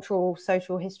cultural,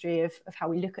 social history of how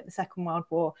we look at the Second World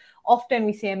War, often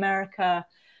we see America,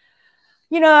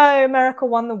 America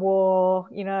won the war,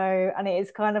 and it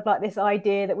is kind of like this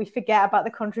idea that we forget about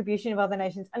the contribution of other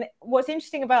nations. And what's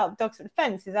interesting about Dogs for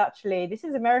Defense is actually this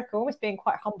is America almost being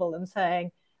quite humble and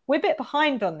saying, we're a bit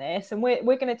behind on this, and we're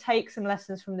going to take some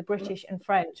lessons from the British and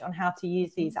French on how to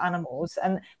use these animals.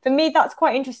 And for me, that's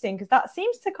quite interesting because that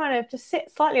seems to kind of just sit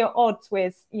slightly at odds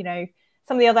with,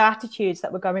 some of the other attitudes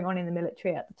that were going on in the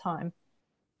military at the time.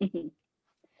 Mm-hmm.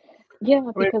 Yeah,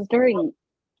 because during...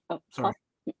 Sorry.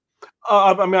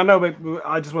 I know.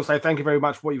 I just want to say thank you very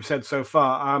much for what you've said so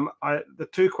far. The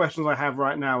two questions I have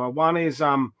right now are, one is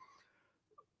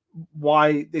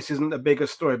why this isn't a bigger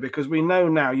story, because we know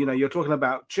now, you're talking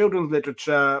about children's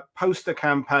literature, poster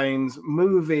campaigns,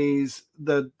 movies,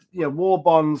 the war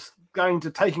bonds,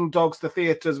 taking dogs to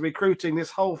theaters, recruiting,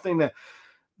 this whole thing there.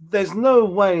 There's no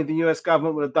way the US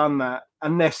government would have done that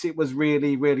unless it was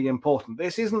really, really important.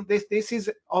 This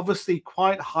is obviously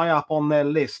quite high up on their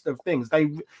list of things.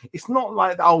 It's not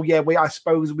like, I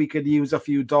suppose we could use a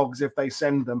few dogs if they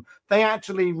send them. They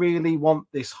actually really want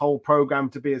this whole program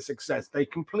to be a success. They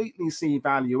completely see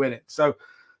value in it. So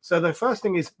the first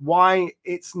thing is why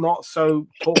it's not so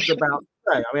talked about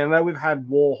today. I know we've had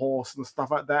Warhorse and stuff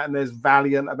like that, and there's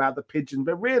Valiant about the pigeon,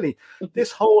 but really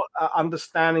this whole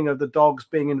understanding of the dogs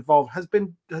being involved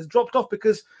has dropped off,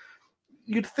 because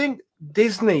you'd think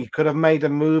Disney could have made a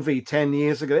movie 10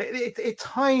 years ago. It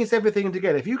ties everything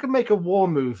together. If you can make a war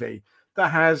movie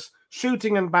that has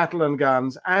shooting and battle and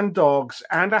guns and dogs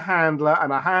and a handler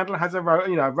has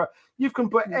you can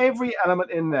put every element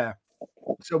in there.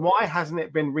 So why hasn't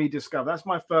it been rediscovered? That's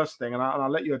my first thing, and I'll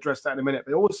let you address that in a minute.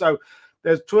 But also,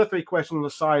 there's 2 or 3 questions on the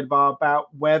sidebar about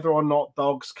whether or not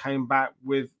dogs came back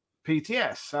with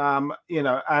PTS,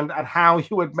 and how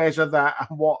you would measure that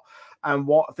and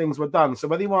what things were done. So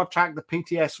whether you want to track the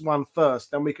PTS one first,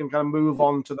 then we can kind of move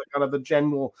on to the kind of the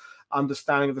general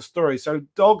understanding of the story. So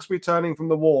dogs returning from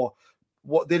the war,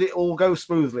 what did it all go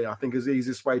smoothly? I think is the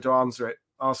easiest way to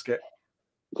ask it.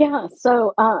 Yeah,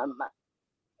 so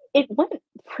it went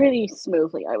pretty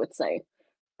smoothly, I would say.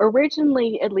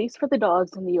 Originally, at least for the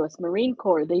dogs in the U.S. Marine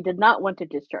Corps, they did not want to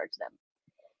discharge them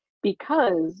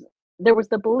because there was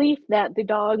the belief that the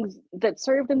dogs that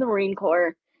served in the Marine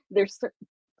Corps, they're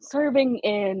serving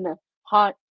in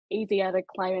hot Asiatic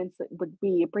climates that would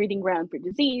be a breeding ground for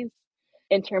disease.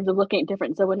 In terms of looking at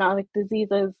different zoonotic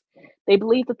diseases, they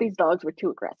believed that these dogs were too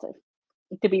aggressive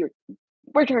to be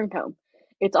returned home.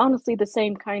 It's honestly the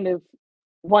same kind of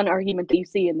one argument that you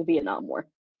see in the Vietnam War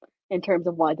in terms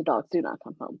of why the dogs do not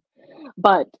come home.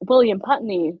 But William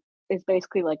Putney is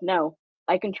basically like, no,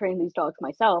 I can train these dogs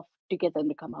myself to get them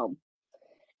to come home.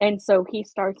 And so he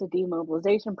starts a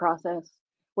demobilization process,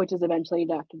 which is eventually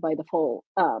enacted by the full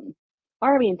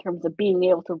army in terms of being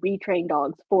able to retrain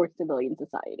dogs for civilian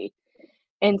society.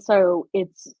 And so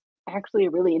it's actually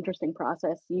a really interesting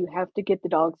process. You have to get the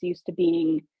dogs used to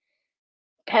being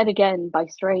pet again by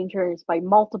strangers, by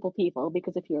multiple people,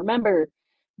 because if you remember,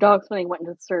 dogs when they went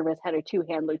into the service had a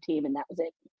 2-handler team and that was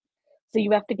it. So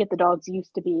you have to get the dogs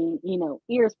used to being,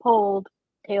 ears pulled,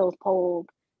 tails pulled,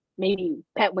 maybe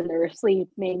pet when they're asleep,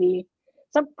 maybe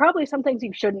probably some things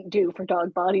you shouldn't do for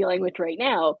dog body language right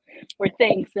now were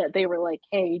things that they were like,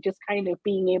 hey, just kind of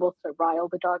being able to rile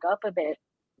the dog up a bit.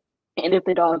 And if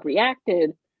the dog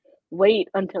reacted, wait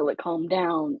until it calmed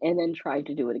down and then try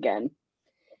to do it again.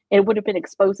 It would have been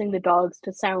exposing the dogs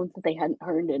to sounds that they hadn't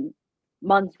heard in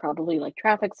months, probably like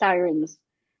traffic sirens,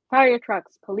 fire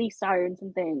trucks, police sirens,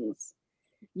 and things.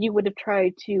 You would have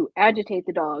tried to agitate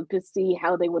the dog to see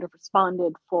how they would have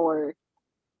responded for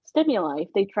stimuli.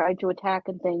 If they tried to attack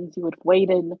and things, you would have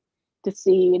waited to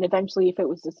see, and eventually if it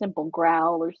was a simple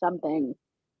growl or something,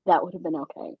 that would have been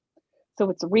okay. So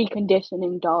it's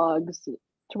reconditioning dogs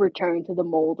to return to the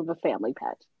mold of a family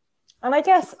pet. And I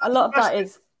guess a lot of that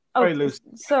is... Sorry, Lucy.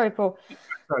 Sorry, Paul.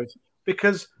 Sorry.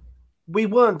 Because we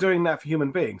weren't doing that for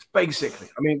human beings, basically.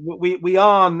 I mean, we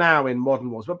are now in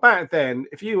modern wars, but back then,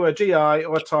 if you were a GI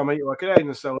or a Tommy or a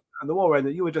Canadian soldier and the war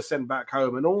ended, you were just sent back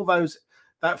home, and all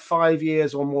that 5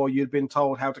 years or more, you'd been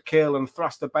told how to kill and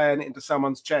thrust a bayonet into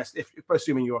someone's chest. If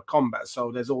assuming you're a combat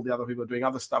soldier, there's all the other people doing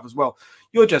other stuff as well.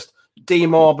 You're just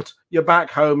demobbed. You're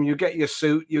back home. You get your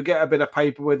suit. You get a bit of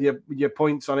paper with your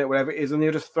points on it, whatever it is, and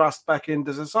you're just thrust back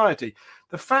into society.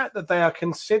 The fact that they are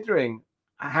considering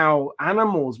how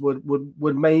animals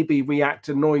would maybe react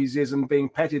to noises and being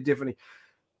petted differently,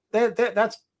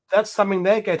 that's something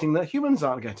they're getting that humans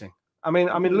aren't getting. I mean,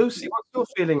 Lucy, what's your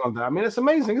feeling on that? I mean, it's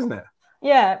amazing, isn't it?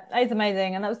 Yeah, it's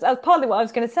amazing, and that was partly what I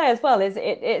was going to say as well. Is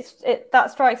it that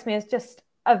strikes me as just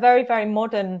a very, very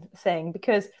modern thing,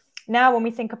 because now when we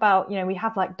think about, we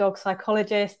have like dog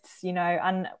psychologists,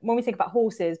 and when we think about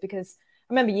horses, because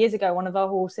I remember years ago one of our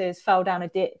horses fell down a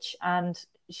ditch and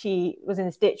she was in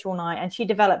this ditch all night, and she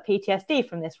developed PTSD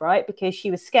from this, right? Because she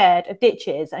was scared of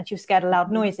ditches and she was scared of loud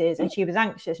noises and she was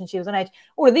anxious and she was on edge,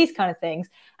 all of these kind of things,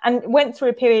 and went through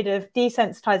a period of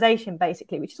desensitization,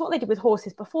 basically, which is what they did with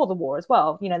horses before the war as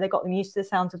well. They got them used to the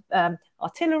sounds of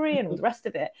artillery and all the rest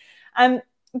of it.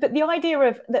 But the idea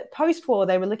of that post-war,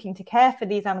 they were looking to care for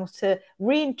these animals, to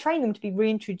train them to be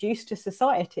reintroduced to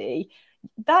society.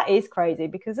 That is crazy,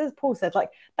 because as Paul said, like,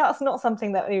 that's not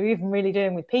something that we're even really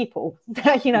doing with people.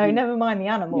 Never mind the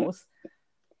animals.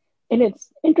 And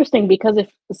it's interesting because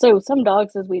some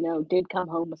dogs, as we know, did come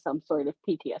home with some sort of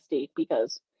PTSD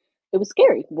because it was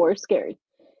scary. War is scary.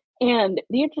 And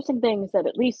the interesting thing is that,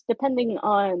 at least depending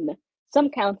on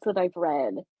some counts that I've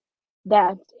read,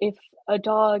 that if a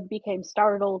dog became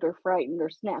startled or frightened or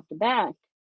snapped back,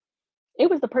 it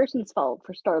was the person's fault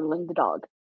for startling the dog.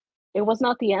 It was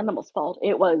not the animal's fault.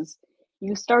 It was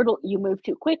you moved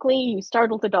too quickly, you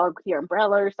startled the dog with your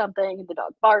umbrella or something, and the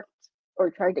dog barked or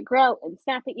tried to growl and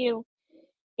snap at you.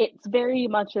 It's very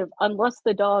much of, unless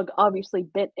the dog obviously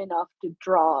bit enough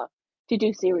to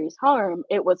do serious harm,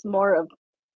 it was more of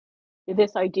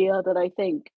this idea that I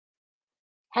think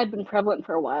had been prevalent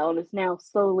for a while and is now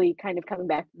slowly kind of coming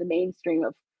back to the mainstream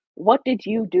of, what did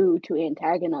you do to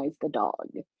antagonize the dog?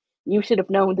 You should have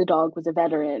known the dog was a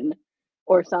veteran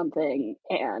or something,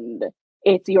 and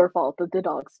it's your fault that the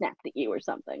dog snapped at you or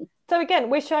something. So again,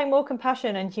 we're showing more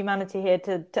compassion and humanity here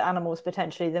to animals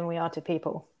potentially than we are to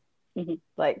people. Mm-hmm.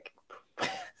 Like,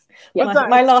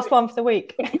 my last one for the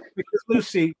week. Because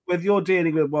Lucy, with your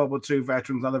dealing with World War II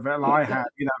veterans, other veterans I had,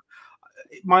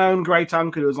 my own great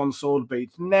uncle who was on sword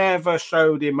beat never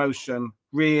showed emotion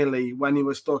really when he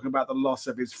was talking about the loss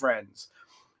of his friends.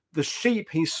 The sheep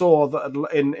he saw that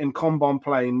in Combon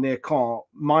Plain near Caen,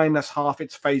 minus half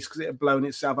its face because it had blown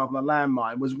itself up on a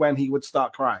landmine, was when he would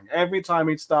start crying. Every time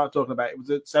he'd start talking about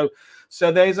it.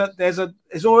 So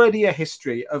there's already a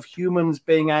history of humans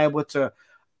being able to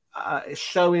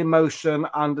show emotion,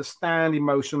 understand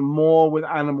emotion more with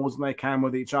animals than they can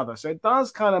with each other. So it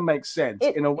does kind of make sense.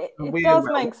 It does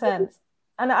make sense.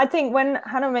 And I think when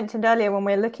Hannah mentioned earlier, when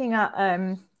we're looking at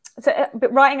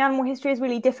but writing animal history is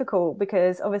really difficult,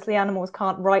 because obviously animals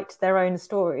can't write their own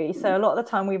story. So a lot of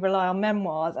the time we rely on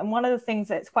memoirs. And one of the things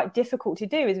that's quite difficult to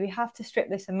do is we have to strip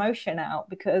this emotion out,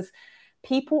 because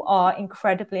people are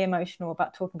incredibly emotional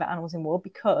about talking about animals in war,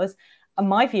 because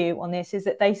my view on this is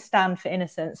that they stand for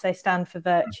innocence, they stand for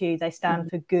virtue, they stand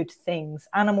for good things.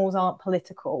 Animals aren't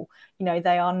political.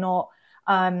 They are not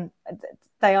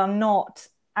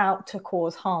out to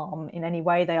cause harm in any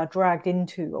way. They are dragged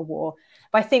into a war.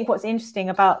 But I think what's interesting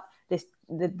about this,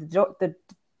 the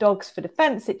dogs for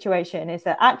defense situation, is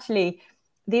that actually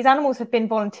these animals have been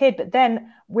volunteered, but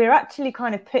then we're actually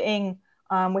kind of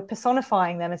we're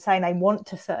personifying them and saying they want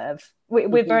to serve.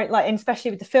 We're very, like,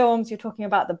 especially with the films, you're talking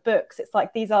about the books, it's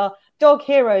like these are dog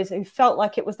heroes who felt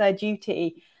like it was their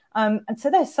duty. And so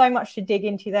there's so much to dig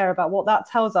into there about what that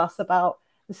tells us about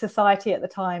the society at the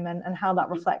time and how that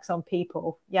reflects on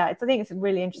people. Yeah, I think it's a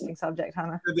really interesting subject,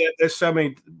 Hannah. There's so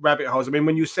many rabbit holes. I mean,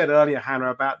 when you said earlier,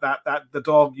 Hannah, about that the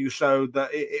dog you showed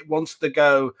that it wants to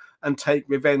go and take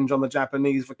revenge on the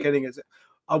Japanese for killing it.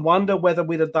 I wonder whether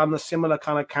we'd have done a similar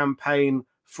kind of campaign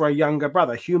for a younger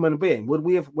brother, human being. Would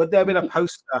there have been a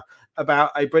poster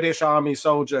about a British Army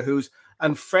soldier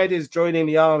and Fred is joining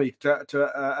the army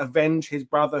to avenge his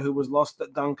brother who was lost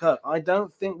at Dunkirk? I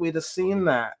don't think we'd have seen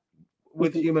that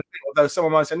with human beings, although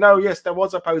someone might say, no, yes, there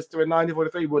was a poster in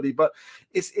 1943, Woody. But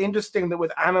it's interesting that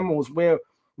with animals, we're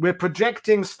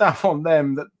projecting stuff on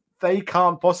them that they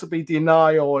can't possibly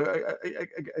deny or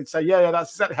say, yeah,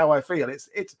 that's exactly how I feel.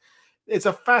 It's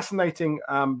a fascinating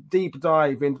deep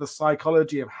dive into the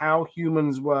psychology of how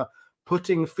humans were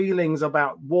putting feelings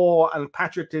about war and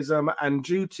patriotism and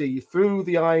duty through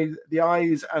the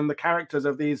eyes and the characters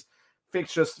of these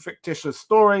fictitious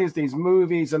stories, these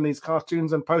movies and these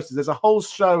cartoons and posters. There's a whole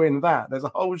show in that. There's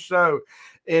a whole show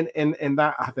in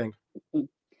that, I think.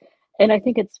 And I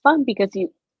think it's fun because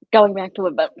going back to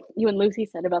what you and Lucy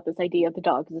said about this idea of the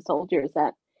dog as a soldier, is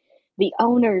that the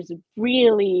owners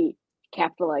really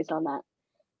capitalized on that.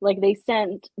 Like, they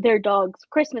sent their dogs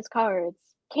Christmas cards,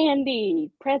 candy,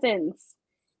 presents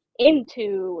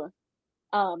into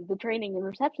the training and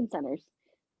reception centers.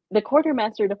 The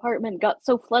quartermaster department got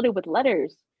so flooded with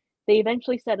letters, they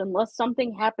eventually said, unless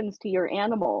something happens to your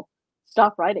animal,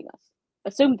 stop writing us.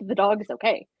 Assume that the dog is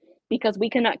okay, because we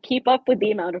cannot keep up with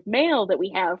the amount of mail that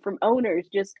we have from owners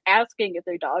just asking if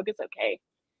their dog is okay.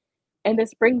 And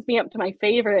this brings me up to my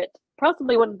favorite,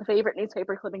 possibly one of the favorite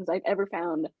newspaper clippings I've ever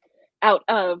found out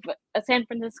of a San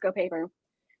Francisco paper.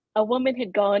 A woman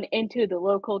had gone into the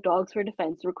local Dogs for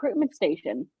Defense recruitment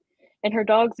station, and her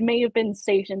dogs may have been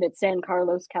stationed at San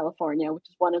Carlos, California, which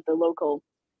is one of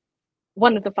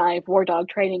the 5 war dog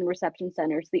training reception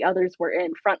centers. The others were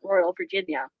in Front Royal,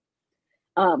 Virginia,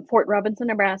 Fort Robinson,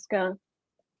 Nebraska,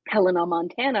 Helena,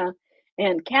 Montana,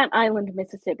 and Cat Island,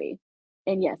 Mississippi.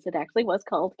 And yes, it actually was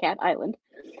called Cat Island.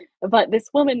 But this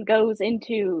woman goes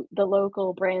into the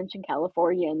local branch in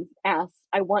California and asks,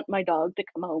 I want my dog to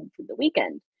come home for the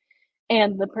weekend.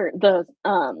 And the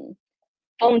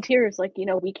volunteers like,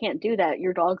 we can't do that.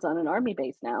 Your dog's on an army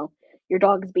base now. Your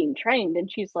dog's being trained.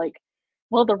 And she's like,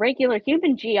 well, the regular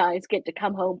human GIs get to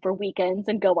come home for weekends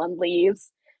and go on leaves.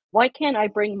 Why can't I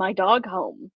bring my dog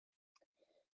home?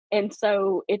 And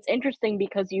so it's interesting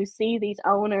because you see these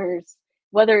owners,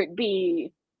 whether it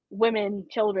be women,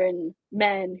 children,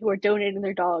 men who are donating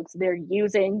their dogs, they're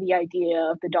using the idea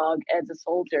of the dog as a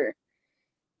soldier,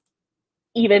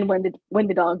 even when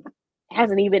the dog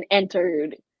hasn't even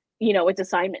entered, its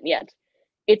assignment yet.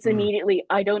 It's immediately,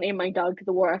 I donate my dog to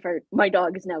the war effort. My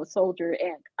dog is now a soldier,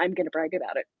 and I'm going to brag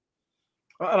about it.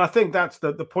 And I think that's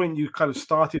the point you kind of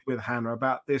started with, Hannah,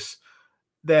 about this.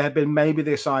 There had been maybe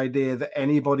this idea that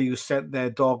anybody who sent their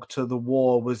dog to the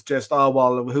war was just, oh,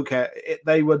 well, who cares?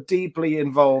 They were deeply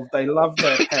involved. They loved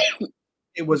their pet.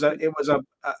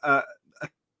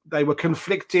 They were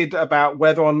conflicted about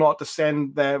whether or not to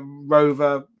send their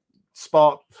Rover,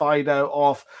 Spot, Fido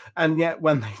off. And yet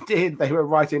when they did, they were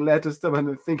writing letters to them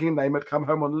and thinking they might come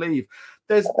home on leave.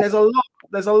 There's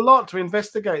a lot to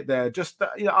investigate there. Just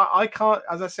I can't,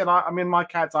 as I said, I mean, my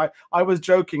cats. I was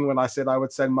joking when I said I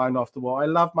would send mine off to war. I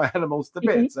love my animals to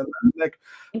bits,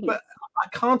 but I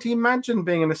can't imagine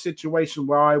being in a situation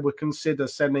where I would consider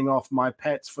sending off my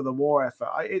pets for the war effort.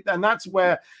 And that's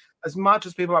where, as much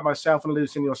as people like myself and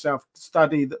Lucy and yourself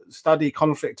study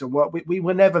conflict and work, we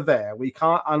were never there. We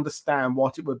can't understand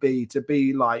what it would be to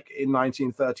be like in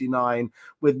 1939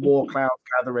 with war clouds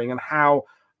gathering, and how.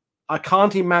 I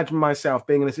can't imagine myself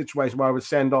being in a situation where I would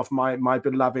send off my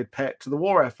beloved pet to the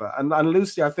war effort. And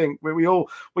Lucy, I think we all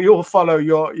follow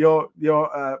your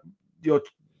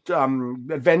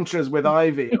adventures with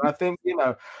Ivy. And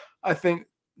I think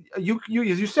you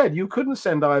as you said, you couldn't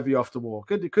send Ivy off to war,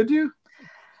 could you?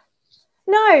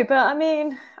 No, but I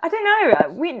mean, I don't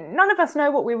know. None of us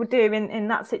know what we would do in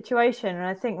that situation. And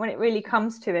I think when it really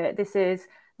comes to it, this is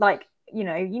like, you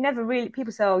never really,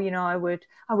 people say, oh, I would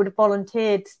have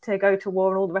volunteered to go to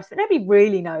war and all the rest of it. Nobody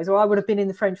really knows, or I would have been in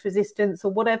the French resistance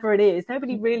or whatever it is.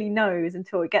 Nobody really knows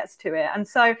until it gets to it. And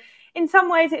so in some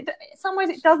ways it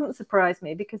doesn't surprise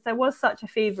me, because there was such a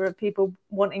fever of people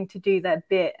wanting to do their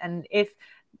bit. And if,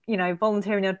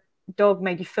 volunteering your dog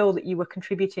made you feel that you were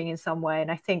contributing in some way.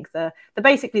 And I think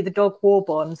basically the dog war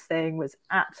bonds thing was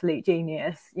absolute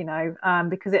genius,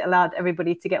 because it allowed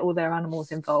everybody to get all their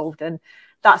animals involved. And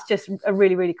that's just a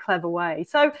really, really clever way.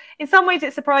 So in some ways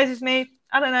it surprises me.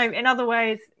 I don't know. In other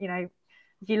ways, if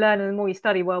you learn and the more you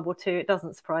study World War II, it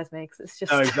doesn't surprise me, because it's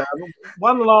just... No, exactly.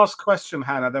 One last question,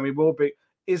 Hannah, then we will be...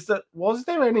 was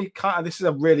there any kind... This is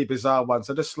a really bizarre one,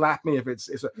 so just slap me if it's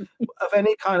of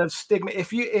any kind of stigma.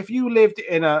 If you lived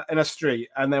in a street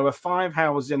and there were 5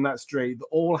 houses in that street that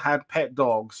all had pet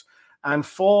dogs, and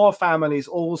 4 families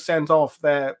all sent off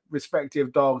their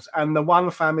respective dogs, and the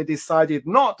one family decided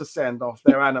not to send off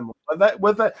their animals,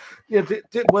 were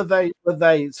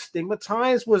they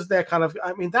stigmatized? Was there kind of...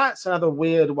 I mean, that's another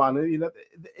weird one.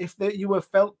 If you were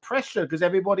felt pressure because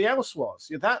everybody else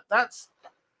was. That's...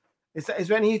 Is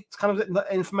there any kind of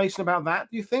information about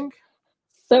that, do you think?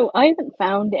 So I haven't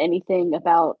found anything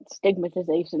about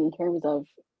stigmatization in terms of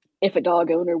if a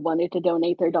dog owner wanted to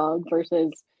donate their dog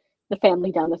versus the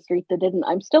family down the street that didn't.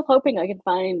 I'm still hoping I can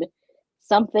find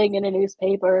something in a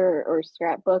newspaper or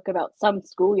scrapbook about some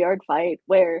schoolyard fight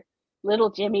where little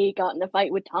Jimmy got in a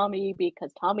fight with Tommy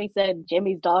because Tommy said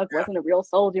Jimmy's dog wasn't a real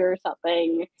soldier or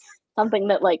something. something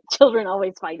that like children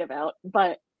always fight about.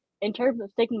 But in terms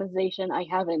of stigmatization, I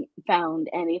haven't found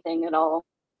anything at all.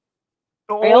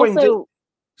 I Or indeed, also,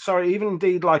 sorry, even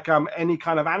indeed like any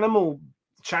kind of animal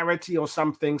charity or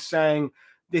something saying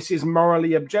this is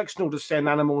morally objectionable to send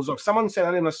animals off. Someone said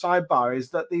that in a sidebar is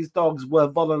that these dogs were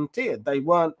volunteered. They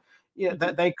weren't, you know,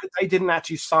 they didn't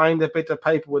actually sign a bit of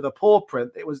paper with a paw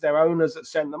print. It was their owners that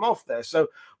sent them off there. So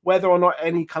whether or not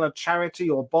any kind of charity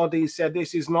or body said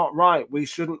this is not right, we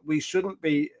shouldn't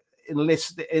be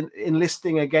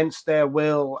enlisting against their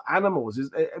will animals.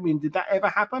 I mean, did that ever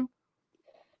happen?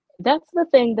 that's the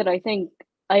thing that I think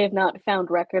I have not found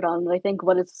record on. I think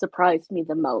what has surprised me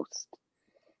the most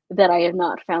that I have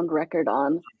not found record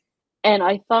on. And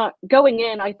I thought going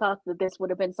in, I thought that this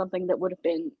would have been something that would have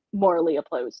been morally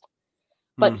opposed.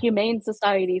 But humane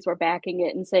societies were backing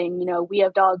it and saying, you know, we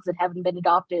have dogs that haven't been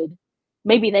adopted.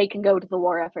 Maybe they can go to the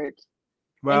war effort.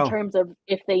 Well, in terms of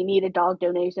if they needed dog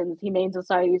donations, humane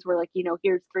societies were like, you know,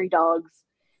 here's 3 dogs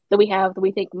that we have that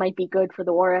we think might be good for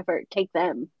the war effort. Take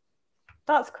them.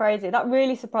 That's crazy. That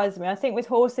really surprises me. I think with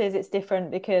horses, it's different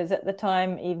because at the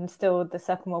time, even still the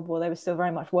Second World War, they were still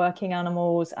very much working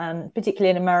animals. And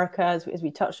particularly in America, as we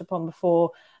touched upon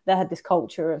before, they had this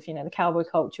culture of, you know, the cowboy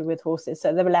culture with horses.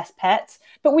 So there were less pets.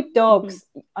 But with dogs,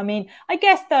 I mean, I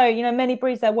guess, though, you know, many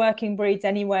breeds, they're working breeds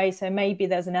anyway. So maybe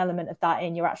there's an element of that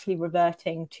in. You're actually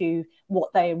reverting to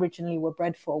what they originally were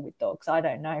bred for with dogs. I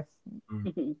don't know.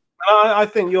 I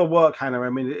think your work, Hannah,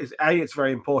 I mean, it's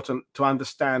very important to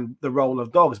understand the role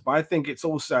of dogs, but I think it's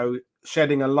also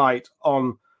shedding a light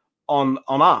on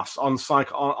us,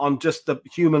 on just the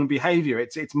human behavior.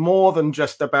 It's more than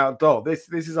just about dog. This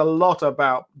is a lot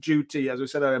about duty, as we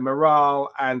said earlier,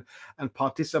 morale and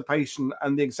participation,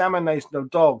 and the examination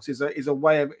of dogs is a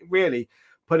way of really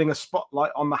putting a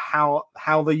spotlight on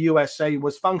how the USA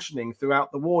was functioning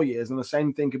throughout the war years, and the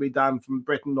same thing could be done from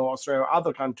Britain or Australia or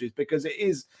other countries, because it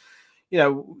is, you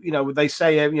know, they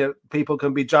say, you know, people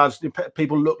can be judged.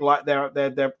 People look like their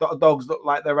dogs look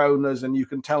like their owners, and you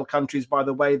can tell countries by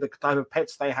the way the type of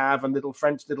pets they have, and little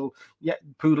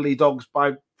poodly dogs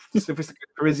by sophisticated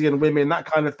Parisian women, that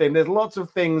kind of thing. There's lots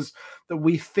of things that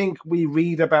we think we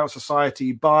read about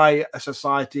society by a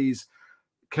society's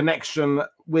connection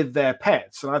with their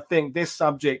pets, and I think this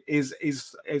subject is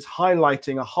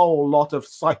highlighting a whole lot of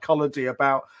psychology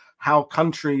about how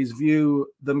countries view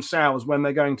themselves when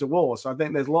they're going to war. So I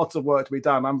think there's lots of work to be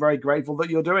done. I'm very grateful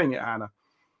that you're doing it, Hannah.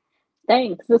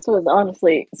 Thanks. This was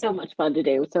honestly so much fun to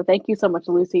do. So thank you so much,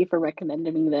 Lucy, for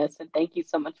recommending this, and thank you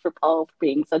so much for Paul for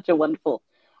being such a wonderful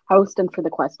host and for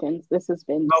the questions. This has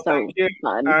been so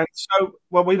fun. And so,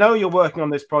 well, we know you're working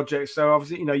on this project, so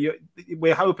obviously, you know,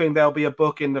 we're hoping there'll be a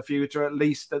book in the future, at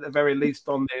the very least,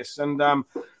 on this,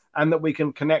 and that we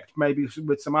can connect maybe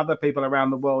with some other people around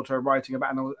the world who are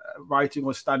writing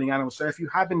or studying animals. So if you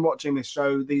have been watching these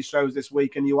shows this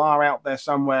week, and you are out there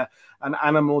somewhere and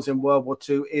animals in World War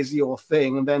II is your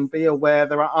thing, then be aware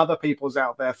there are other peoples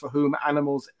out there for whom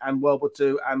animals and World War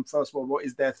II and First World War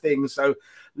is their thing. So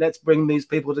let's bring these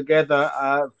people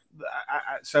together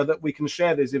so that we can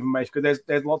share this information, because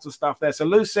there's lots of stuff there. So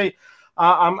Lucy,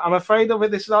 I'm afraid of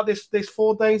it. This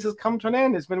 4 days has come to an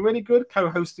end. It's been really good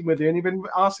co-hosting with you, and you've been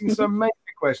asking some amazing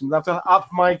questions. I have to up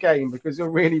my game because you're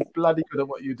really bloody good at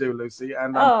what you do, Lucy.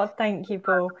 And thank you,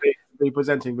 Paul. Be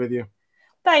presenting with you.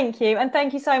 Thank you, and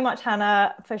thank you so much,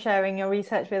 Hannah, for sharing your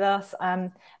research with us.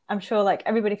 I'm sure like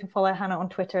everybody can follow Hannah on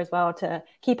Twitter as well to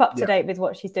keep up to date with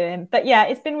what she's doing. But yeah,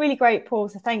 it's been really great, Paul.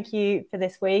 So thank you for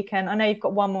this week, and I know you've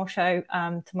got one more show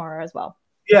tomorrow as well.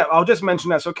 Yeah, I'll just mention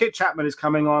that. So Kit Chapman is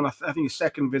coming on, I think his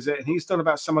second visit, and he's done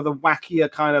about some of the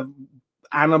wackier kind of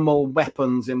animal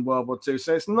weapons in World War II.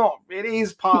 So it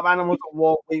is part of Animals at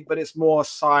War Week, but it's more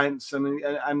science,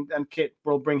 and Kit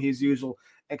will bring his usual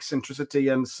eccentricity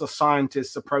and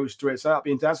scientist's approach to it. So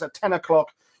that's at 10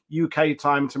 o'clock UK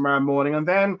time tomorrow morning. And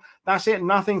then that's it.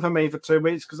 Nothing for me for 2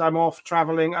 weeks because I'm off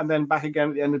traveling, and then back again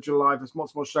at the end of July for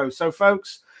lots more shows. So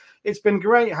folks, it's been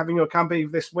great having your company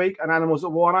this week and Animals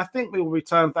at War, and I think we will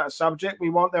return to that subject.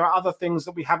 There are other things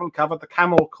that we haven't covered. The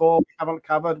camel corps we haven't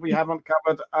covered. We haven't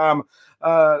covered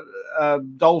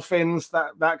dolphins.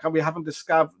 We haven't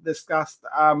discussed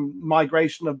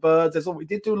migration of birds. We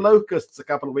did do locusts a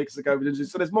couple of weeks ago.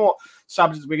 So there's more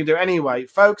subjects we can do. Anyway,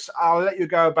 folks, I'll let you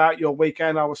go about your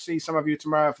weekend. I will see some of you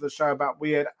tomorrow for the show about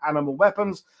weird animal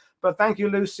weapons. But thank you,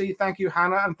 Lucy. Thank you,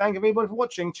 Hannah. And thank everybody for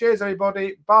watching. Cheers,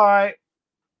 everybody. Bye.